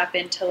start to tap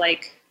into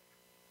like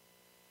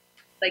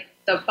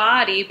the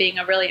body being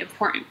a really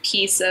important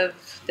piece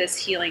of this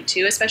healing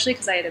too, especially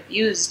because I had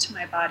abused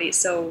my body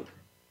so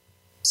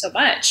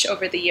much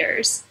over the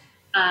years.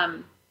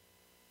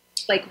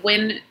 Like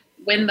when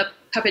the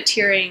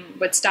puppeteering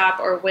would stop,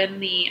 or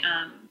when the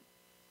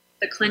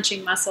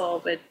clenching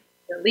muscle would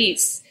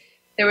release,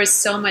 there was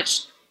so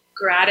much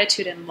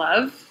gratitude and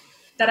love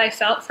that I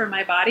felt for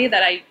my body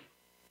that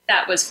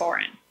was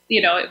foreign.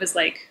 You know, it was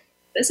like,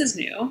 this is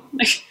new.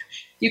 Like,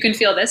 you can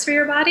feel this for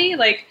your body.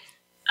 Like,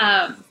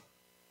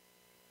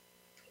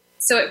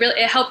 so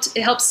it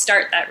helped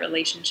start that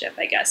relationship,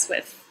 I guess,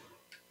 with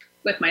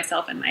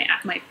myself and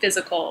my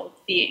physical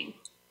being.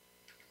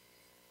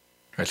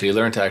 Right, so you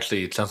learn to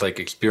actually, it sounds like,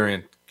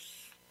 experience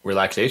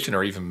relaxation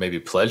or even maybe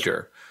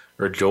pleasure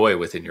or joy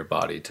within your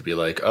body, to be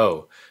like,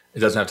 oh, it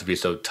doesn't have to be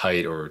so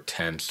tight or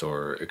tense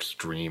or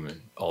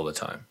extreme all the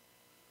time.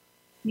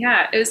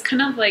 Yeah, it was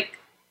kind of like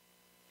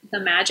the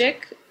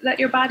magic that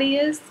your body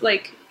is.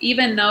 Like,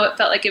 even though it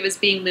felt like it was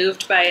being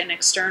moved by an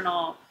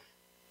external,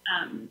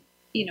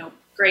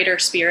 greater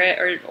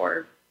spirit,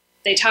 or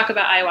they talk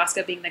about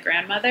ayahuasca being the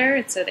grandmother.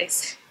 And so they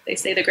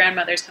say the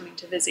grandmother's coming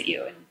to visit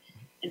you.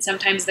 And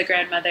sometimes the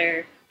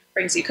grandmother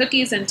brings you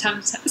cookies, and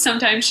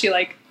sometimes she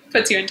like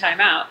puts you in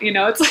timeout. You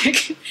know, it's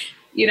like,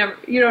 you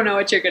don't know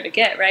what you're going to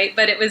get. Right.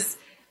 But it was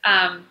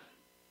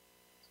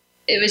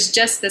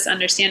just this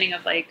understanding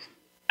of like,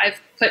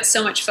 I've put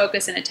so much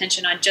focus and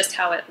attention on just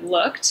how it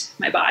looked,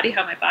 how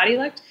my body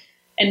looked,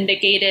 and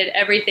negated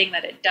everything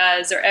that it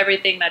does, or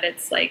everything that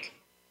it's like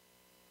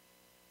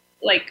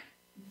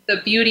the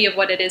beauty of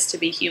what it is to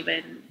be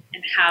human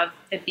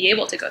and be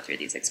able to go through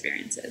these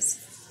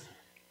experiences.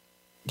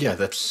 Yeah,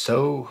 that's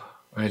so,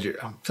 I'm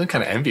feeling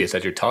kind of envious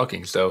as you're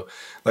talking. So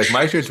like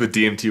my experience with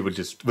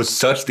DMT was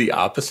such the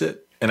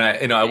opposite. And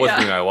I wasn't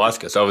doing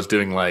ayahuasca. So I was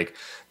doing like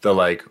the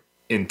like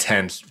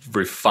intense,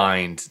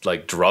 refined,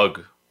 like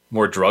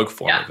more drug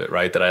form of it,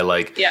 right? That I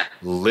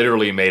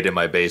literally made in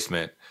my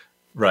basement,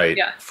 right?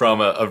 Yeah. From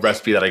a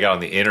recipe that I got on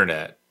the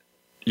internet,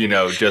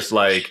 just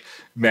like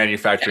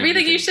manufacturing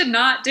everything you should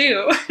not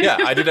do. Yeah,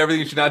 I did everything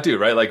you should not do,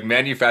 right? Like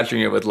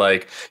manufacturing it with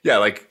like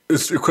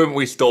this equipment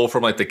we stole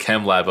from like the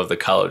chem lab of the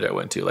college I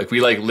went to. Like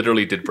we like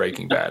literally did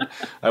Breaking Bad.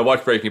 I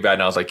watched Breaking Bad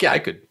and I was like, yeah, I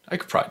could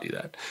probably do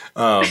that.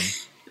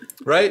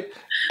 Right?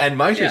 And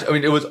my experience, I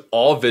mean, it was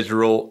all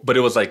visual, but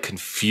it was like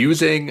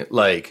confusing.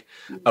 Like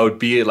I would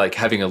be like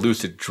having a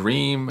lucid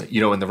dream.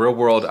 In the real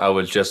world, I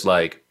was just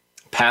like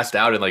passed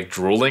out and like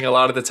drooling a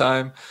lot of the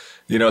time.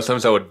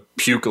 Sometimes I would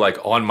puke like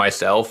on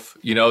myself.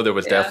 There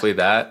was definitely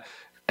that.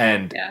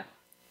 And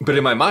but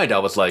in my mind, I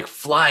was like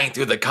flying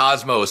through the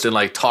cosmos and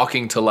like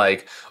talking to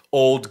like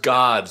old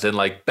gods and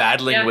like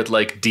battling with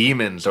like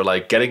demons, or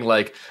like getting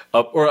like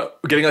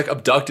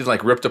abducted and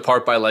like ripped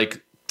apart by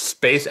like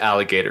space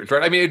alligators,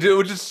 right? I mean, it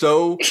was just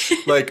so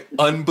like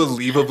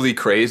unbelievably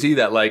crazy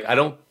that like I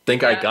don't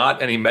think I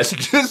got any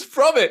messages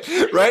from it,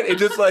 right? It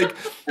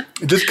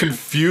just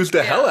confused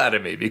the hell out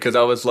of me, because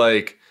I was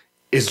like,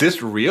 is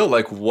this real?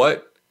 Like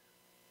what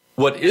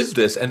is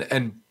this?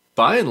 And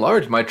by and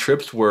large, my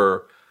trips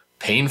were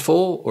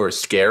painful or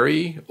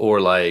scary or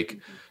like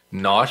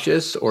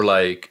nauseous, or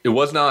like there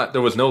was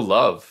no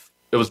love.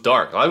 It was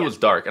dark. I was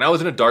dark, and I was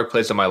in a dark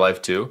place in my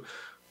life too.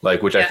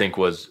 Like, which I think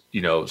was,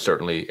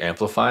 certainly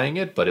amplifying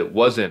it, but it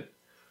wasn't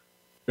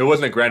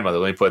a grandmother.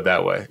 Let me put it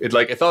that way. It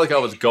felt like I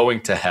was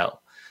going to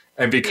hell.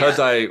 And because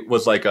I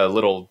was like a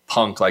little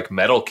punk, like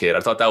metal kid, I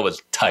thought that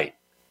was tight.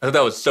 I thought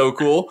that was so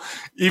cool,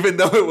 even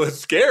though it was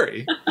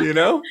scary,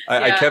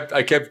 I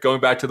kept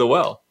going back to the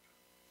well.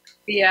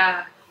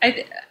 Yeah.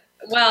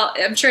 Well,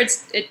 I'm sure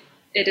it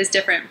is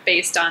different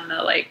based on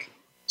the, like,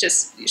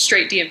 just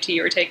straight DMT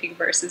you were taking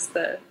versus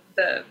the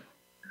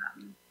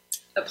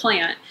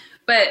plant.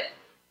 But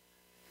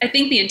I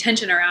think the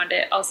intention around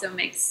it also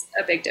makes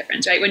a big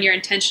difference, right? When you're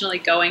intentionally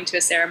going to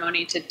a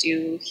ceremony to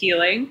do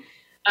healing,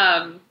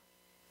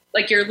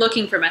 like you're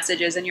looking for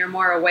messages and you're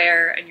more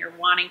aware and you're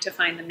wanting to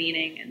find the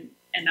meaning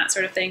and that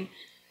sort of thing.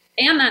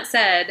 And that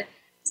said,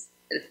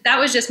 that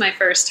was just my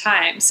first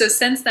time. So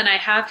since then I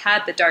have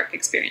had the dark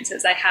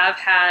experiences. I have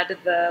had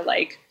the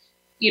like,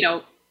 you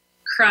know,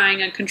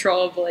 crying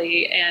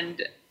uncontrollably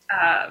and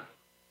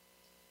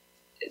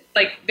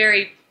like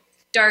very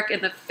dark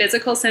in the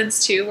physical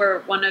sense too, where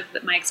one of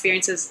my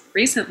experiences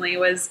recently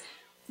was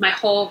my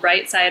whole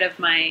right side of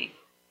my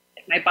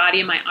body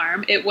and my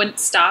arm, it wouldn't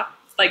stop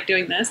like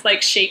doing this,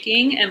 like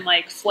shaking and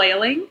like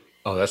flailing.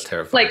 Oh, that's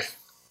terrifying. Like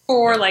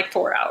for like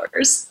 4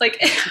 hours. Like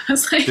it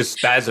was like just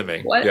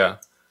spasming. What?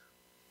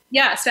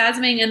 Yeah,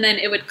 spasming, and then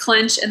it would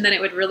clench and then it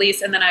would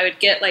release, and then I would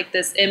get like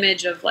this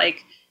image of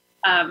like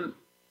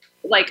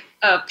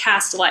a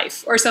past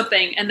life or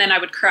something, and then I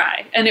would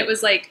cry. And it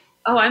was like,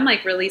 oh, I'm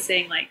like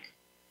releasing like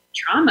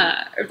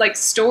trauma or like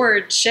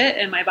stored shit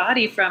in my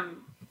body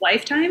from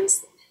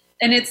lifetimes.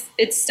 And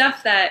it's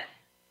stuff that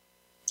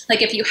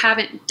like if you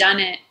haven't done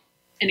it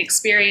and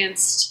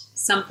experienced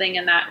something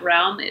in that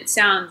realm, it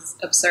sounds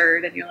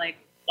absurd and you're like,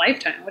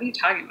 lifetime, what are you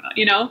talking about?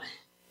 You know,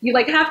 you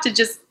like have to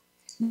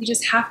you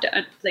just have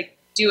to like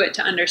do it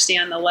to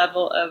understand the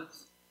level of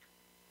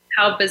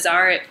how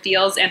bizarre it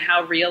feels and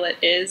how real it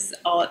is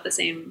all at the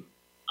same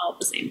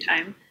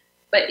time.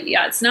 But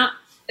yeah, it's not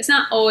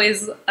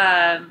always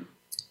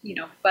you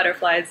know,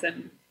 butterflies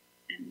and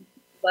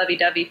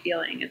lovey-dovey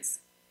feeling. It's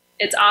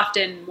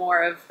often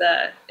more of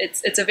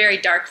it's a very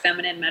dark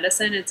feminine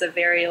medicine. It's a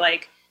very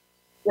like,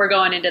 we're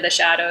going into the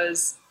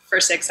shadows for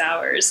 6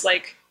 hours,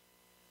 like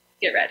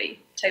get ready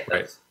type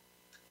right. of.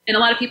 And a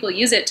lot of people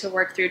use it to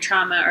work through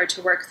trauma or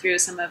to work through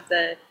some of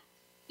the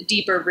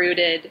deeper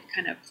rooted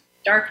kind of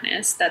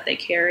darkness that they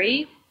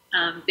carry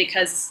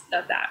because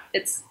of that.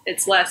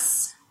 It's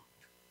less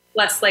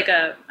like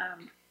a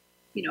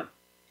you know,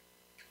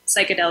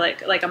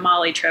 psychedelic, like a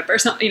Molly trip or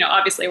something, you know,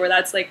 obviously where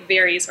that's like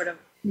very sort of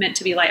meant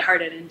to be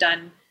lighthearted and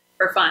done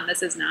for fun.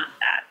 This is not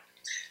that.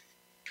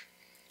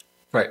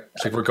 Right.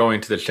 It's like we're going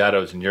to the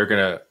shadows and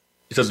it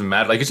doesn't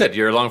matter. Like you said,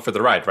 you're along for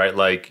the ride, right?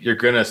 Like you're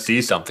going to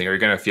see something or you're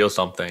going to feel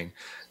something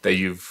that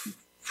you've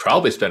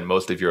probably spent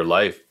most of your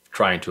life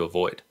trying to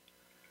avoid.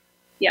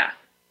 Yeah.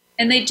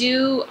 And they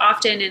do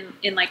often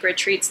in like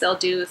retreats, they'll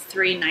do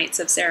 3 nights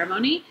of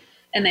ceremony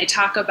and they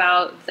talk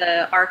about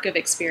the arc of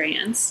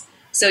experience.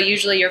 So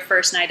usually your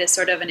first night is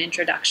sort of an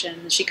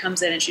introduction. She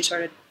comes in and she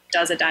sort of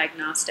does a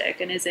diagnostic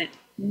and isn't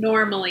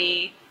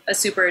normally a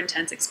super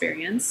intense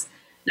experience.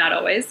 Not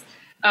always.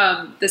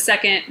 The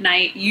second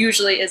night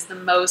usually is the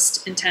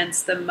most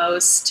intense, the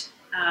most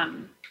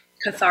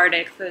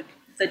cathartic, the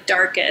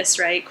darkest,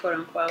 right? Quote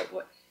unquote.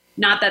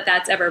 Not that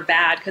that's ever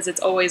bad because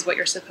it's always what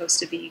you're supposed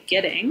to be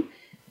getting,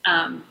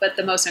 but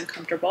the most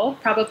uncomfortable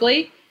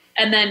probably.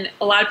 And then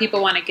a lot of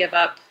people want to give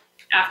up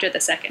after the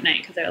second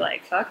night because they're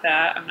like, fuck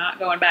that, I'm not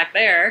going back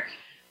there.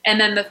 And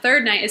then the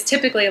third night is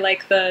typically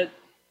like the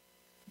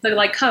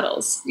like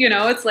cuddles, you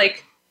know, it's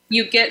like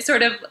you get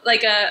sort of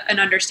like an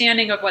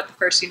understanding of what the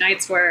first 2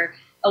 nights were,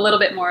 a little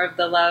bit more of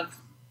the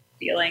love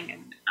feeling.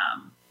 And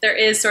there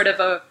is sort of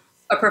a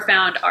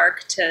profound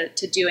arc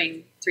to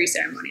doing 3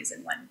 ceremonies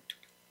in one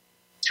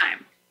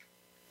time.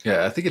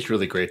 Yeah, I think it's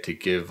really great to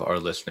give our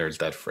listeners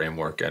that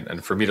framework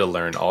and for me to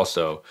learn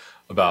also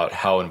about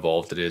how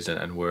involved it is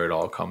and where it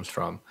all comes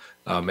from.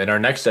 In our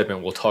next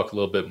segment, we'll talk a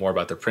little bit more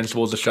about the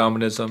principles of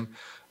shamanism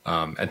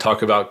and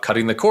talk about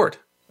cutting the cord,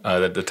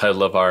 the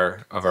title of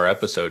our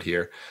episode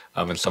here,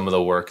 and some of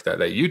the work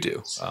that you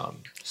do.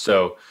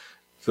 So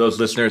for those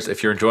listeners,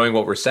 if you're enjoying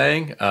what we're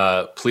saying,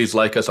 please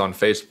like us on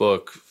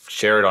Facebook,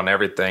 share it on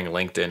everything,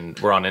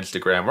 LinkedIn, we're on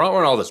Instagram, we're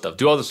on all this stuff.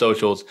 Do all the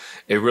socials.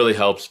 It really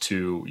helps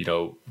to, you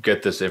know,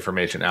 get this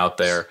information out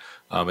there.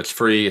 It's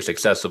free, it's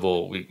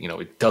accessible. We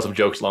tell some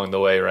jokes along the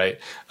way, right?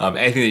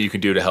 Anything that you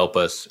can do to help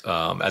us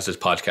as this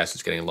podcast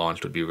is getting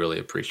launched would be really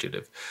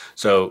appreciative.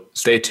 So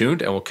stay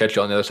tuned and we'll catch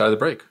you on the other side of the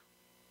break.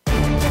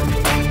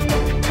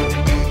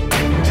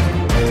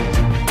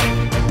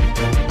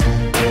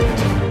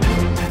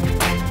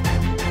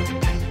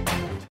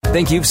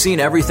 Think you've seen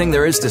everything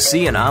there is to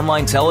see in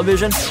online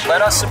television?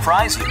 Let us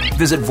surprise you.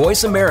 Visit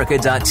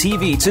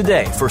voiceamerica.tv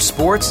today for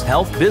sports,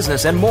 health,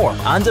 business, and more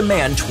on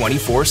demand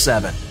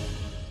 24/7.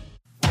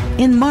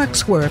 In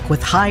Mark's work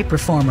with high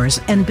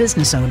performers and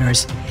business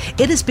owners,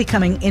 it is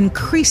becoming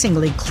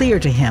increasingly clear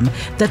to him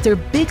that their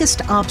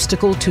biggest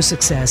obstacle to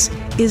success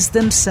is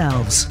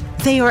themselves.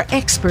 They are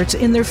experts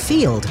in their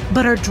field,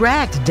 but are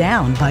dragged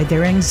down by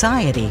their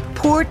anxiety,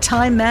 poor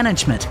time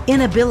management,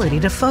 inability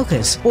to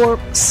focus, or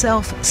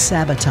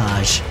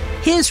self-sabotage.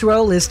 His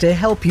role is to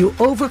help you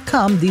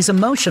overcome these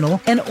emotional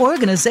and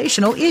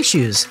organizational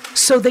issues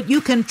so that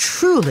you can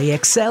truly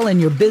excel in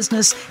your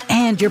business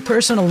and your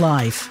personal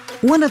life.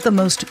 One of the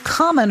most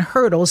common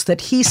hurdles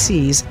that he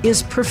sees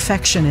is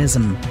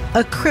perfectionism,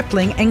 a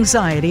crippling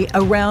anxiety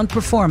around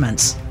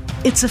performance.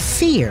 It's a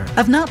fear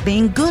of not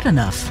being good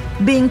enough,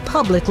 being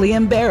publicly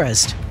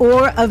embarrassed,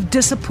 or of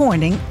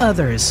disappointing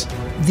others.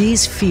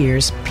 These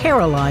fears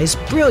paralyze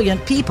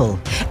brilliant people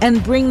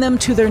and bring them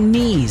to their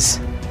knees.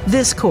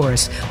 This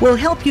course will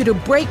help you to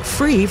break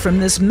free from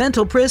this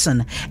mental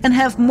prison and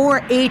have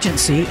more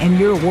agency in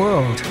your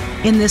world.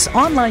 In this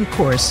online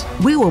course,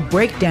 we will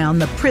break down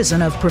the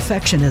prison of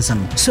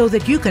perfectionism so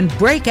that you can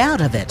break out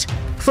of it.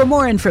 For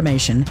more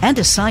information and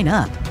to sign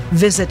up,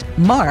 visit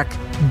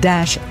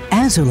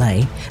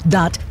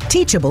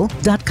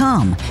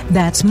mark-azulay.teachable.com.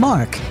 That's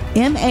Mark,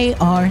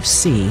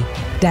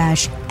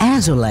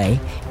 MARC-azulay,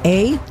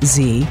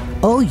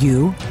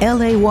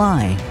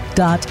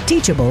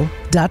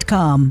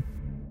 AZOULAY.teachable.com.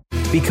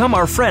 Become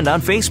our friend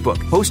on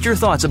Facebook. Post your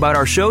thoughts about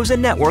our shows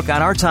and network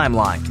on our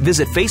timeline.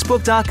 Visit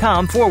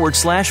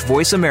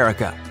facebook.com/Voice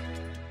America.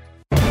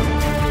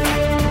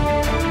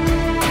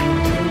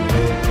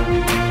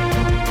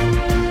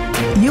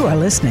 You are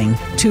listening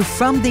to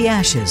From the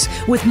Ashes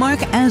with Mark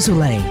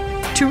Azulay.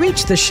 To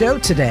reach the show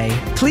today,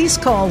 please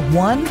call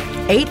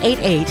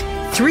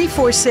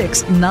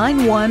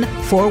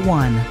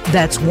 1-888-346-9141.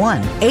 That's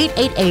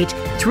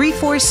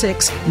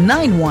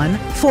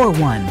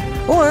 1-888-346-9141.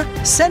 Or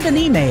send an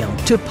email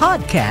to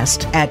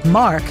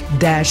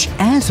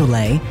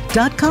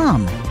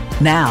podcast@mark-azulay.com.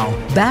 Now,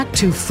 back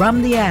to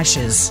From the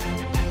Ashes.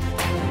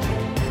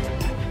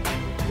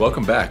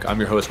 Welcome back. I'm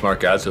your host,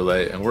 Mark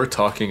Azulay, and we're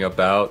talking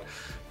about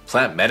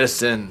plant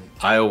medicine,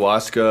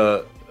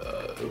 ayahuasca,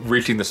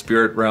 reaching the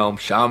spirit realm,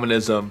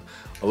 shamanism,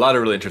 a lot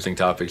of really interesting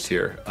topics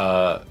here.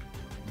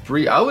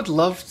 Bre, I would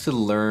love to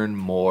learn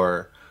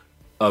more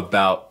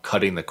about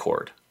cutting the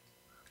cord,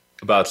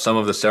 about some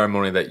of the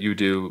ceremony that you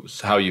do,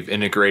 how you've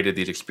integrated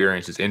these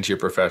experiences into your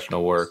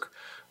professional work.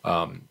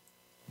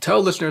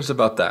 Tell listeners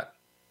about that.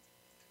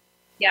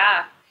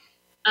 Yeah.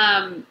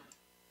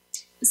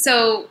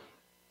 So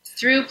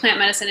through plant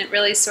medicine, it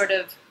really sort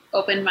of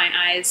opened my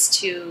eyes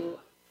to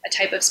a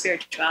type of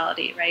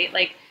spirituality, right?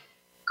 Like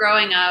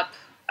growing up,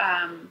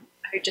 I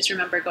just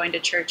remember going to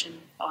church and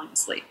falling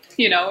asleep,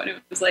 and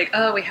it was like,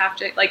 oh, we have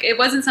to, like, it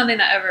wasn't something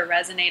that ever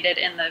resonated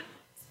in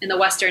the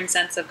Western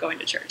sense of going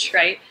to church,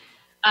 right?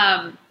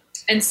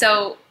 And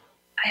so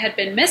I had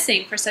been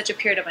missing for such a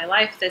period of my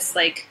life, this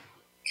like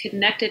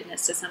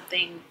connectedness to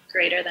something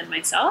greater than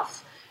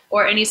myself,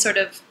 or any sort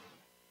of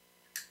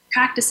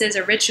practices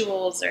or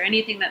rituals or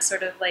anything that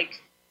sort of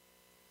like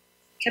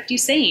kept you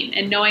sane,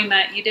 and knowing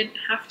that you didn't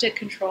have to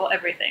control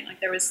everything. Like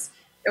there was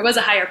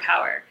a higher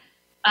power.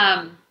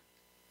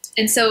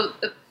 And so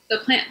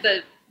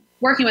the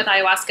working with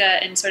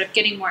ayahuasca and sort of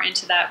getting more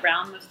into that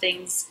realm of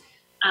things,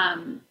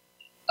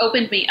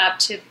 opened me up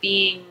to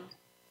being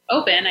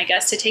open, I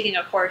guess, to taking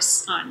a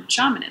course on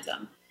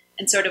shamanism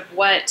and sort of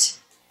what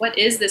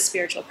is this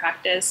spiritual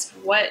practice?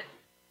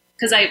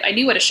 Because I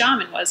knew what a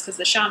shaman was, because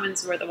the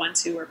shamans were the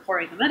ones who were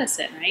pouring the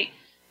medicine, right?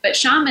 But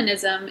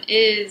shamanism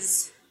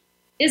is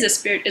a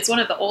spirit. It's one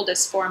of the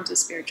oldest forms of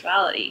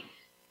spirituality.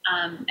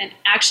 And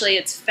actually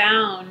it's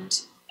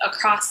found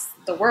across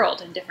the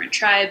world in different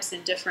tribes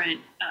and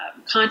different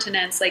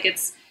continents. Like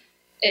it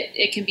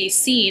can be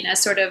seen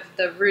as sort of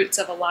the roots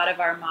of a lot of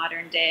our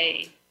modern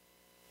day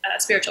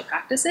spiritual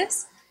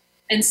practices.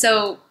 And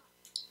so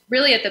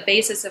really at the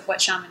basis of what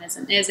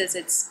shamanism is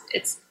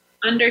it's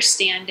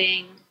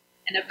understanding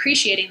and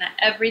appreciating that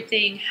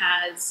everything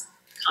has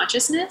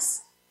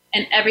consciousness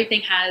and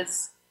everything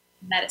has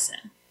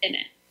medicine in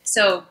it.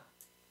 So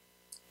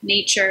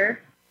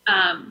nature,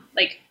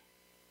 like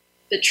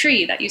the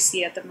tree that you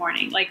see at the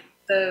morning, like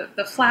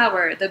the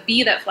flower, the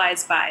bee that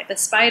flies by, the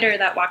spider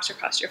that walks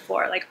across your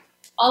floor, like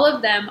all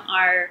of them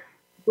are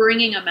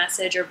bringing a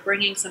message or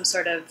bringing some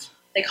sort of,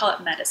 they call it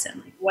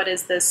medicine. Like what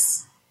is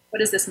this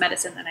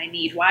medicine that I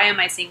need? Why am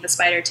I seeing the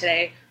spider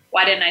today?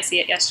 Why didn't I see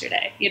it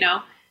yesterday?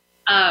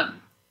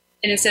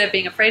 And instead of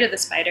being afraid of the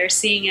spider,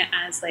 seeing it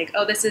as like,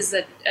 oh, this is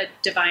a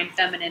divine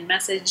feminine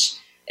message.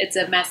 It's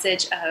a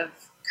message of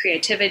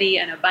creativity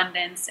and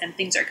abundance, and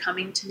things are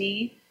coming to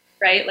me,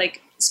 right?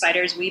 Like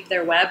spiders weave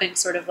their web and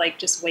sort of like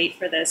just wait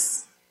for their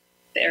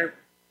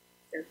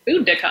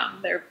food to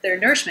come, their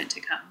nourishment to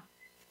come.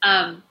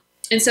 And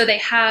so they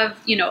have,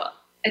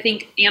 I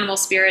think animal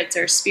spirits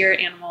or spirit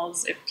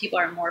animals, if people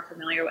are more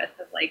familiar with,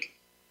 of like,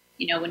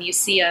 when you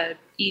see a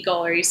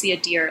eagle or you see a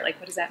deer, like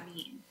what does that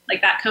mean?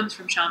 Like that comes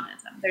from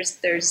shamanism.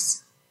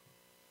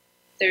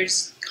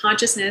 There's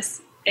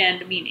consciousness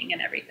and meaning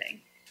in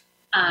everything.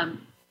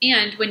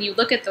 And when you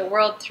look at the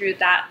world through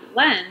that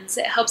lens,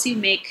 it helps you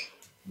make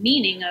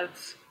meaning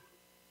of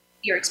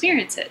your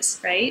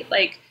experiences, right?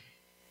 Like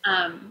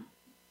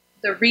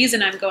the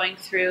reason I'm going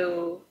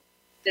through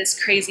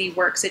this crazy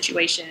work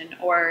situation,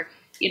 or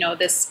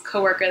this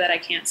coworker that I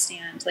can't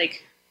stand,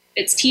 like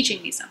it's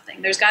teaching me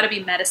something. There's got to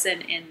be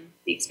medicine in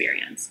the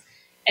experience.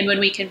 And when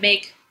we can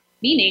make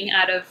meaning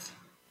out of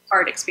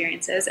hard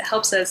experiences, it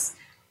helps us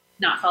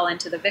not fall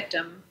into the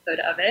victimhood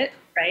of it,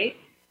 right?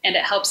 And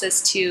it helps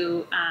us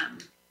to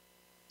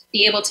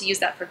be able to use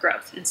that for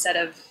growth instead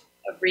of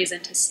a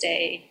reason to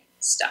stay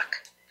stuck.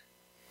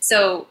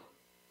 So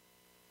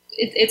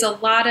it's a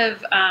lot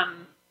of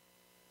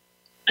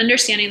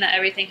understanding that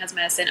everything has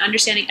medicine,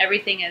 understanding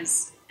everything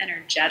is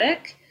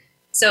energetic.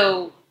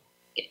 So,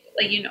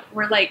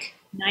 we're like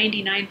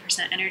 99%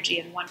 energy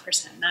and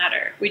 1%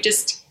 matter. We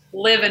just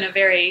live in a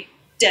very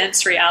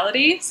dense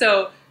reality.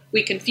 So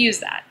we confuse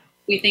that.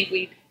 We think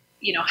we,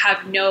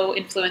 have no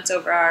influence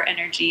over our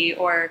energy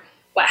or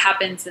what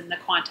happens in the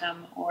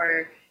quantum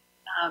or,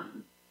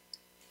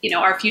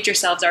 our future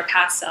selves, our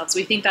past selves.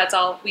 We think that's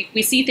all,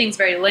 we see things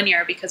very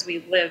linear because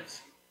we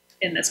live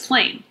in this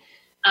plane.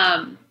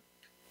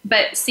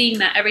 But seeing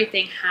that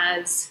everything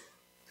has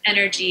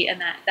energy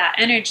and that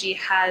energy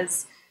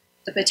has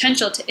the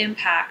potential to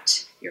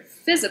impact your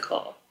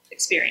physical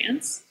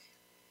experience,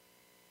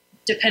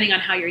 depending on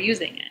how you're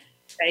using it,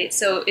 right?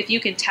 So if you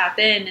can tap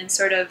in and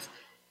sort of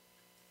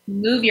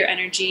move your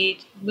energy,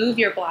 move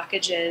your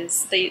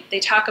blockages, they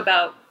talk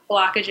about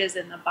blockages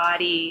in the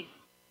body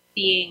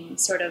being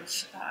sort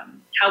of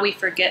how we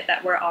forget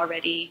that we're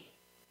already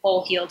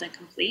whole, healed, and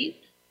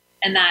complete.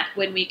 And that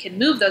when we can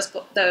move those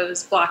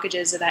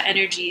blockages or that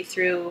energy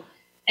through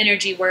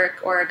energy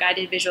work or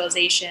guided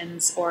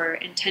visualizations or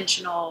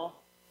intentional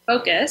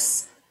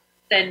focus,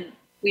 then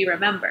we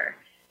remember.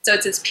 So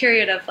it's this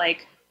period of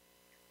like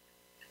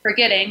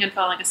forgetting and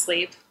falling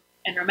asleep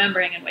and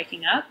remembering and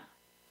waking up.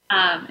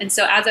 And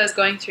so as I was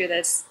going through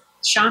this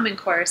shaman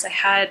course, I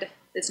had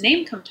this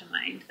name come to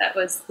mind that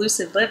was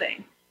lucid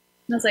living.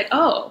 And I was like,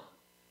 oh,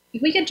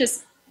 if we could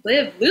just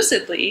live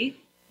lucidly,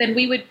 then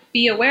we would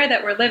be aware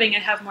that we're living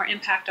and have more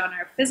impact on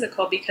our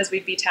physical because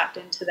we'd be tapped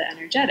into the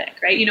energetic,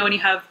 right? When you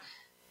have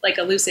like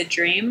a lucid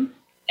dream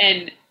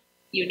and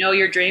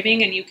you're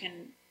dreaming and you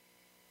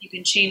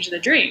can change the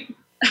dream.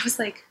 I was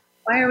like,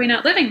 why are we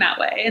not living that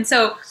way? And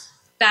so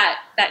that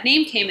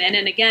name came in,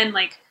 and again,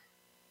 like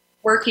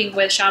working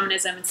with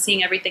shamanism and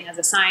seeing everything as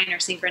a sign or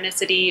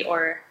synchronicity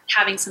or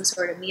having some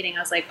sort of meeting, I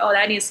was like, oh,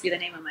 that needs to be the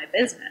name of my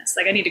business.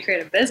 Like I need to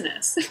create a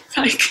business.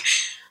 Like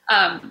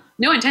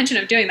no intention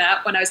of doing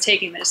that when I was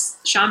taking this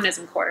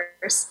shamanism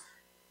course.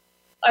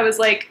 I was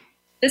like,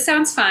 this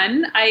sounds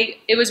fun.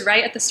 It was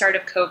right at the start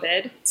of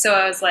COVID. So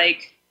I was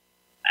like,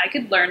 I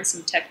could learn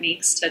some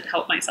techniques to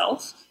help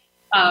myself.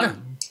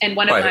 And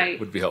one of my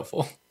would be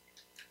helpful.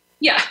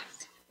 Yeah.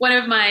 One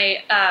of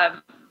my,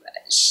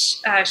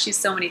 she's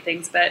so many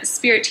things, but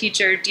spirit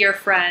teacher, dear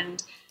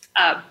friend,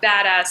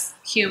 badass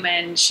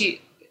human.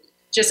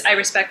 I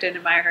respect and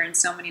admire her in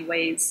so many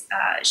ways.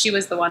 She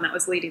was the one that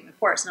was leading the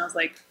course. And I was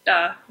like,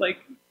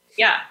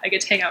 yeah, I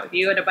get to hang out with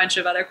you and a bunch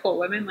of other cool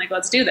women. Like,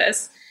 let's do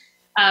this.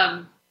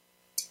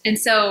 And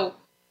so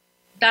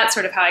that's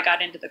sort of how I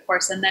got into the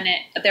course. And then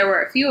there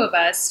were a few of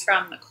us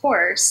from the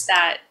course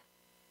that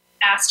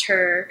asked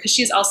her, because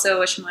she's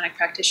also a shamanic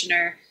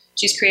practitioner.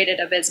 She's created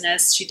a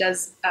business. She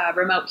does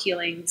remote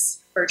healings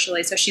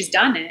virtually. So she's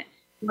done it.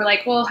 And we're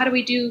like, well, how do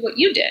we do what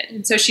you did?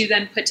 And so she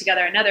then put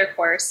together another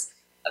course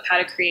of how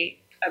to create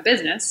a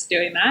business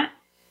doing that.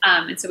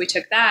 And so we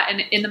took that.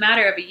 And in the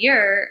matter of a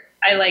year,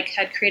 I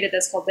had created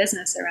this whole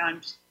business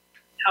around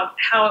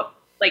how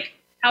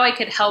I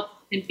could help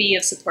and be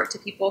of support to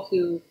people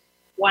who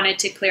wanted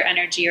to clear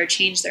energy or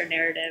change their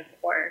narrative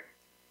or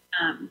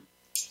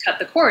cut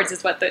the cords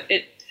is what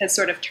it has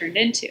sort of turned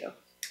into.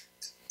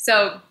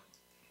 So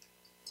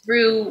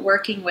through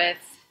working with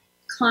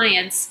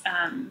clients,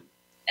 and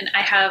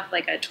I have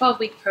like a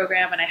 12-week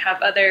program, and I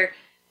have other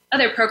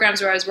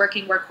programs where I was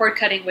working where cord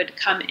cutting would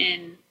come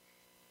in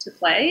to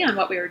play on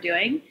what we were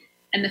doing.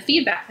 And the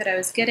feedback that I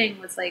was getting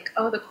was like,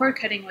 oh, the cord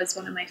cutting was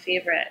one of my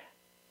favorite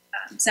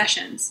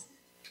sessions.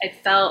 I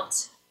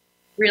felt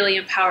really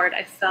empowered.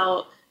 I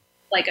felt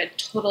like a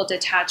total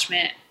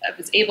detachment. I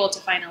was able to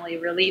finally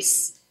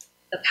release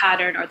the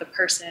pattern or the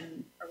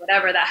person or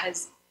whatever that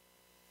has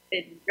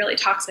been really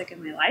toxic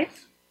in my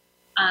life.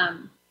 I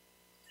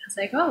was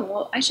like, oh,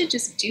 well, I should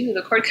just do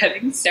the cord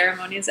cutting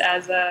ceremonies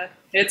as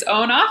its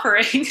own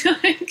offering.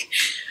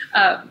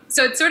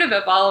 So it sort of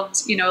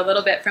evolved, a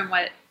little bit from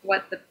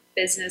what the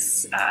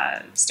business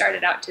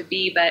started out to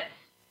be. But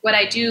what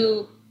I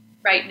do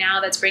right now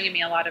that's bringing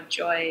me a lot of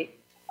joy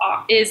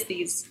is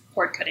these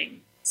cord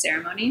cutting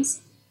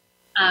ceremonies.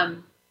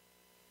 And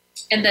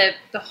the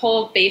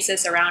whole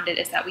basis around it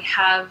is that we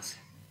have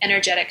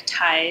energetic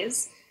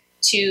ties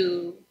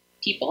to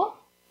people,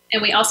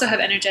 and we also have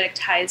energetic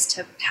ties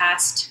to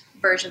past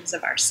versions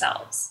of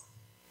ourselves.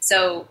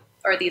 So,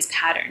 or these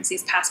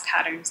past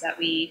patterns that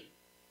we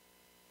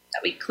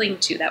cling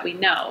to, that we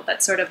know,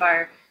 that's sort of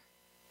our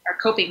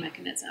coping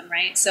mechanism,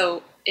 right?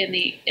 So in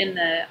the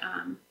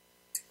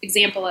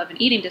example of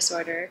an eating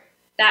disorder,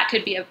 that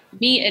could be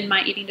me in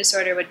my eating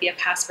disorder would be a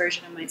past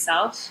version of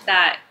myself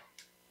that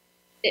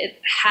it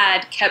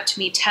had kept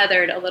me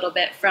tethered a little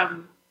bit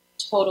from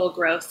total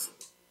growth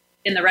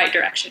in the right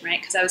direction, right?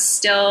 Because I was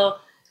still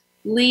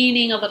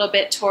leaning a little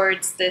bit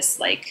towards this,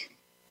 like,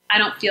 I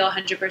don't feel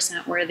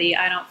 100% worthy.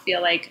 I don't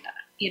feel like,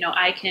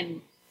 I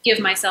can give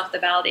myself the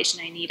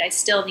validation I need. I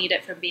still need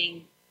it from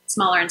being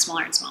smaller and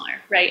smaller and smaller,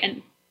 right?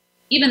 And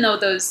even though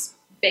those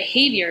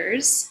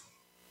behaviors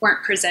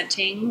weren't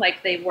presenting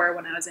like they were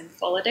when I was in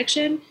full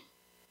addiction,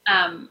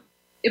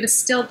 it was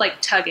still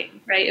like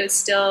tugging, right? It was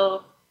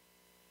still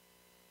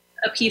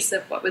a piece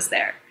of what was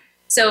there.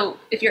 So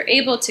if you're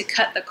able to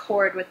cut the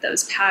cord with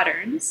those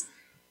patterns,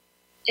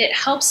 it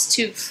helps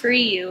to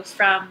free you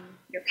from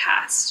your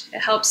past. It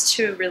helps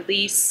to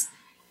release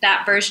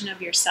that version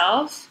of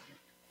yourself,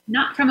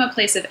 not from a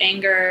place of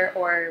anger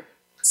or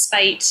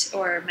spite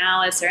or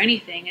malice or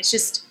anything. It's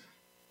just,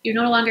 you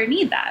no longer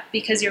need that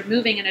because you're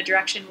moving in a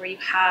direction where you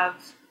have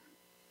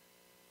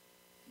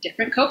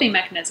different coping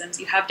mechanisms,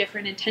 you have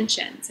different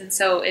intentions. And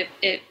so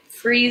it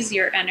frees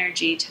your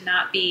energy to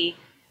not be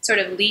sort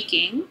of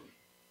leaking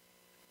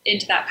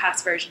into that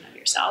past version of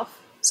yourself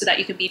so that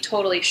you can be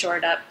totally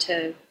shored up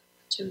to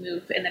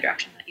move in the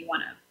direction that you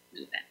want to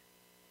move in.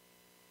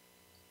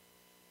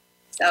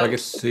 So I can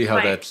see how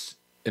that's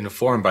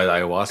informed by the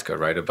ayahuasca,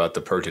 right? About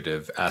the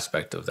purgative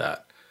aspect of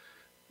that.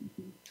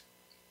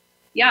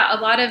 Yeah,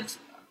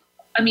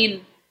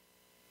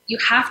 you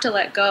have to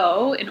let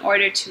go in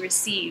order to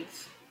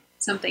receive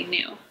something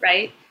new,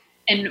 right?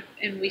 And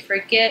we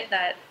forget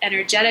that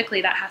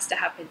energetically that has to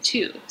happen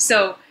too.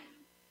 So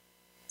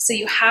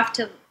you have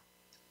to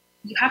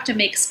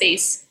make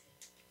space.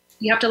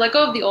 You have to let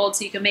go of the old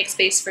so you can make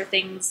space for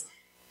things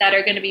that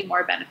are going to be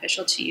more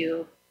beneficial to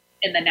you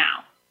in the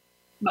now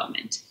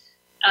moment.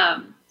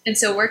 And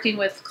so working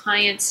with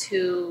clients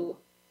who,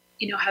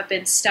 have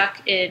been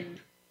stuck in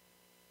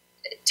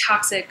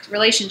toxic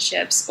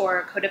relationships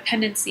or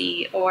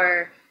codependency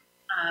or,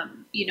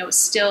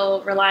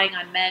 still relying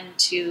on men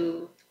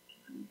to,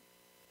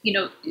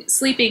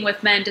 sleeping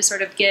with men to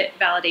sort of get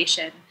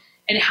validation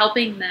and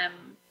helping them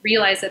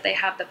realize that they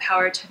have the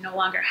power to no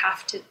longer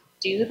have to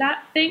do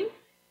that thing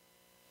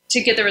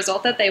to get the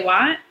result that they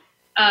want.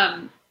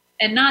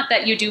 And not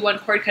that you do one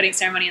cord cutting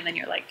ceremony and then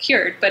you're like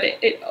cured, but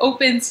it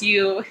opens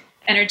you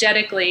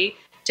energetically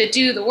to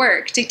do the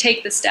work, to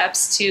take the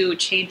steps to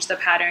change the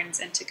patterns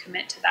and to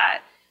commit to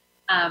that.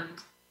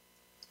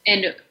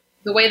 And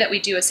the way that we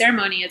do a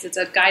ceremony is it's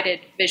a guided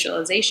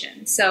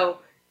visualization. So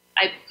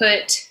I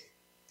put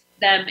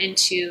them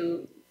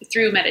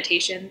through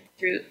meditation,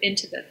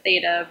 into the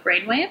theta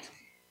brainwave,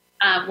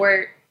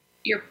 where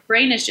your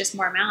brain is just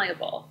more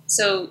malleable.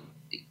 So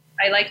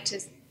I like to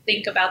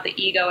think about the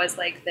ego as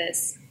like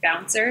this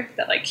bouncer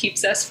that like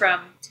keeps us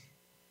from,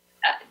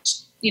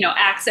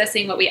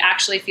 accessing what we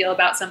actually feel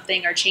about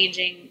something or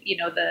changing,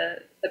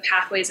 the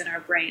pathways in our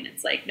brain.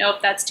 It's like,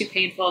 nope, that's too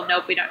painful.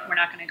 Nope, we're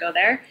not going to go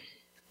there.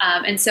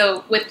 And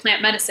so with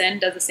plant medicine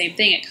does the same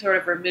thing. It sort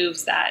of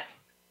removes that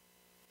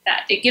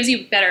it gives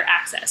you better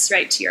access,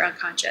 right, to your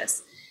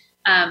unconscious.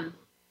 And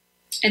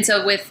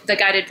so with the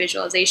guided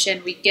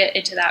visualization, we get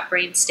into that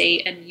brain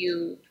state and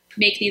you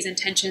make these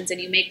intentions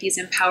and you make these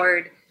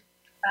empowered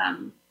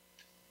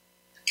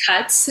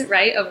cuts,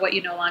 right, of what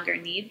you no longer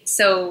need.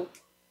 So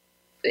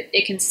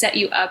it can set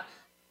you up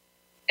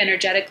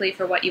energetically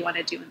for what you want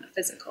to do in the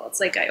physical.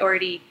 It's like I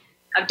already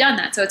have done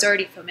that, so it's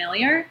already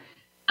familiar.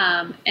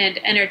 And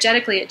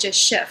energetically, it just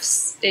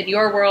shifts in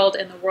your world,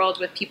 in the world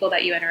with people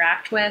that you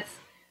interact with.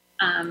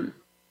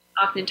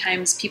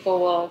 Oftentimes, people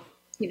will,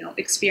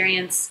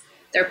 experience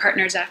their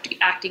partners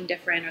acting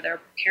different, or their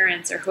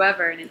parents, or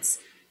whoever, and it's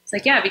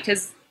like, yeah,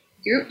 because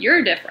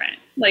you're different,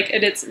 like,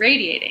 and it's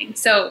radiating.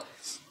 So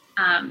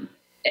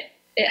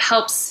it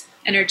helps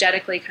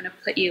energetically kind of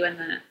put you in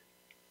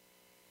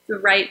the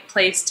right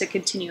place to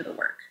continue the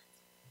work.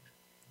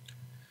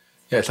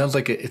 Yeah, it sounds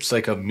like it's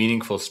like a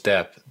meaningful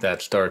step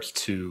that starts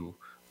to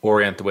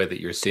orient the way that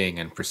you're seeing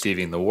and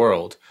perceiving the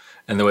world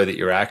and the way that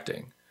you're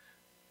acting.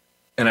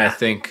 And yeah, I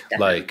think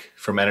definitely. Like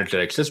from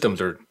energetic systems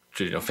or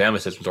family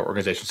systems or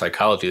organizational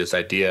psychology, this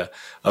idea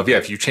of,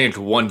 if you change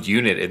one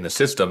unit in the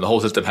system, the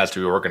whole system has to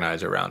be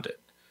organized around it.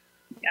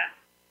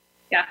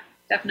 Yeah,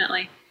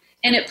 definitely.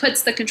 And it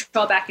puts the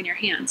control back in your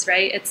hands,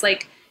 right? It's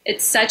like,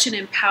 it's such an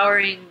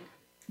empowering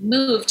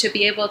move to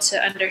be able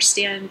to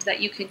understand that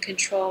you can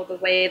control the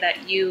way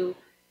that you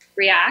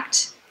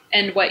react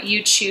and what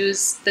you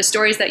choose, the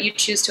stories that you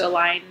choose to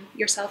align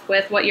yourself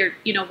with, what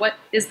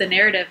is the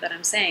narrative that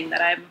I'm saying,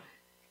 that I'm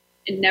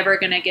never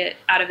going to get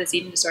out of this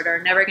eating disorder,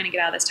 or never going to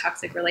get out of this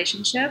toxic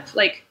relationship.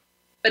 Like,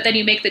 but then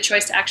you make the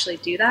choice to actually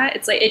do that.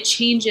 It's like, it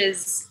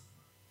changes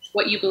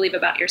what you believe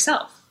about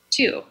yourself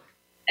too.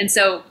 And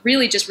so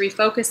really just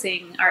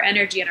refocusing our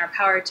energy and our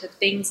power to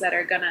things that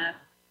are going to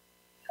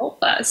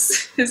help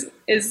us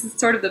is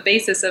sort of the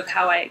basis of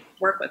how I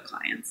work with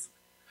clients.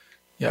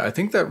 Yeah, I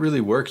think that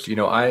really works.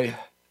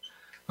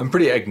 I'm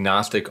pretty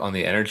agnostic on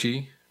the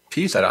energy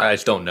piece. I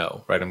just don't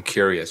know, right? I'm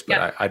curious,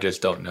 but I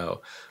just don't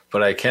know.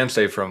 But I can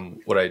say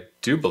from what I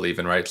do believe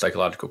in, right,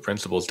 psychological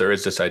principles, there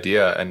is this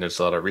idea, and there's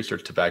a lot of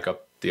research to back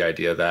up the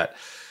idea that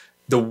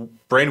the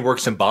brain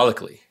works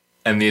symbolically.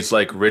 And these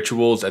like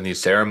rituals and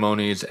these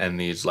ceremonies and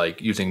these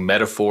like using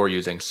metaphor,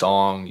 using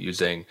song,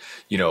 using,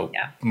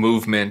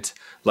 movement,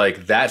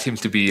 like that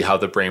seems to be how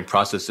the brain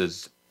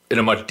processes in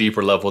a much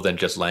deeper level than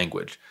just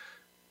language.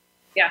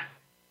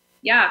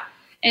 Yeah.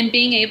 And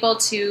being able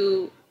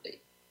to,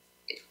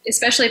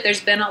 especially if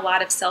there's been a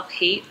lot of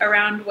self-hate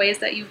around ways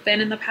that you've been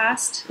in the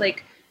past,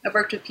 like I've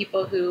worked with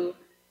people who,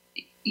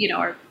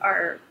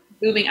 are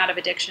moving out of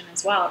addiction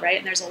as well, right?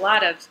 And there's a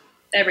lot of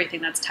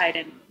everything that's tied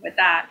in with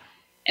that.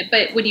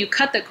 But when you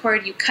cut the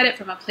cord, you cut it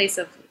from a place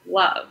of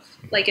love.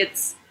 Like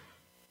it's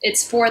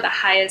for the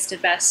highest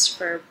and best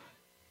for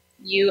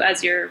you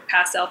as your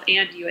past self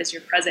and you as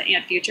your present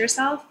and future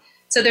self.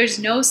 So there's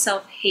no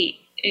self-hate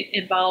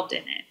involved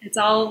in it. It's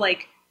all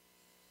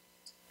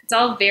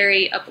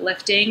very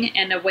uplifting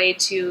and a way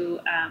to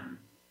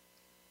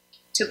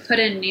put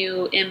a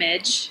new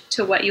image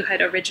to what you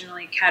had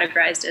originally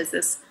categorized as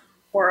this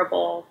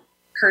horrible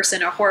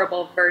person or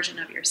horrible version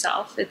of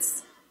yourself.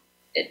 With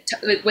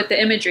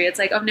the imagery, it's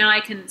like, oh, now I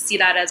can see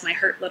that as my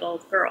hurt little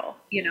girl.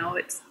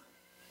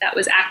 That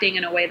was acting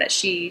in a way that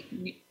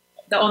the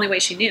only way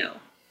she knew.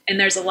 And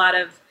there's a lot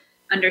of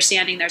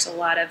understanding. There's a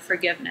lot of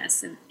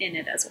forgiveness in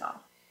it as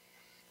well.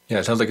 Yeah,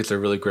 it sounds like it's a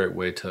really great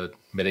way to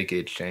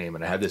mitigate shame.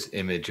 And I have this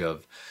image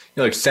of,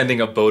 like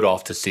sending a boat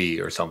off to sea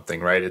or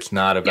something, right? It's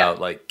not about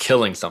like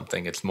killing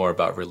something. It's more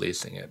about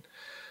releasing it.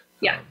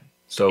 Yeah.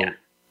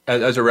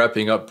 As we're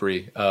wrapping up,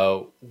 Bre,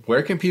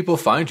 where can people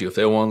find you if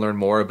they want to learn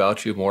more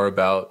about you, more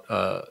about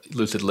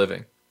lucid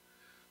living?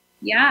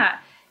 Yeah.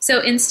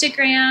 So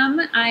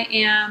Instagram, I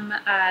am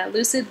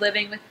Lucid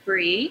Living with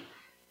Bre.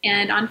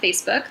 And on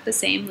Facebook, the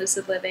same,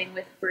 Lucid Living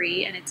with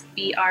Bre, and it's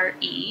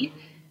BRE.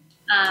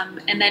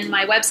 And then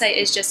my website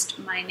is just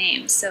my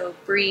name. So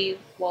Bre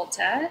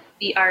Wolta,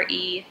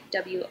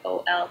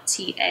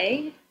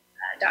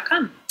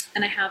 BREWOLTA.com.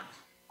 And I have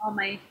all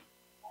my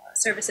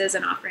services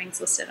and offerings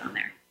listed on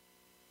there.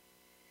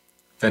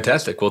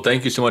 Fantastic. Well,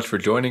 thank you so much for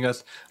joining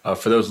us.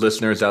 For those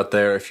listeners out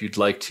there, if you'd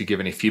like to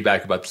give any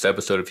feedback about this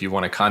episode, if you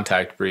want to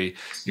contact Bre,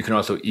 you can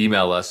also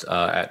email us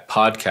at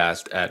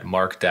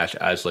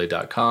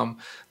podcast@mark-azoulay.com.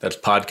 That's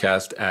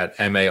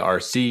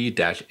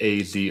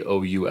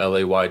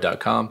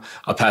podcast@marc-azoulay.com.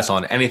 I'll pass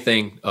on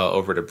anything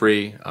over to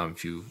Bre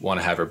if you want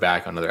to have her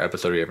back on another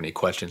episode or you have any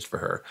questions for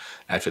her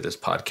after this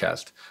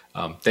podcast.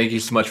 Thank you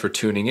so much for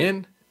tuning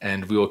in,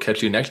 and we will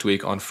catch you next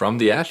week on From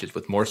the Ashes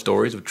with more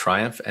stories of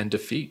triumph and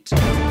defeat.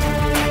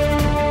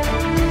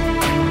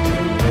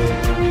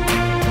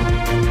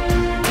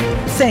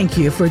 Thank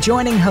you for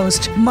joining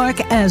host Marc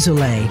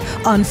Azoulay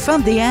on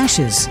From the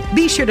Ashes.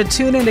 Be sure to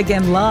tune in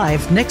again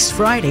live next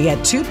Friday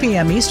at 2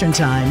 p.m. Eastern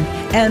Time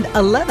and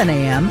 11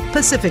 a.m.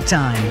 Pacific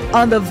Time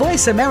on the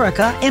Voice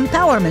America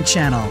Empowerment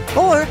Channel,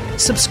 or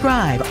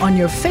subscribe on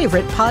your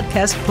favorite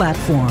podcast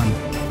platform.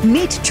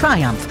 Meet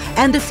triumph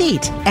and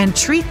defeat and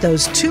treat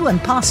those two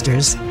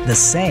imposters the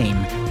same.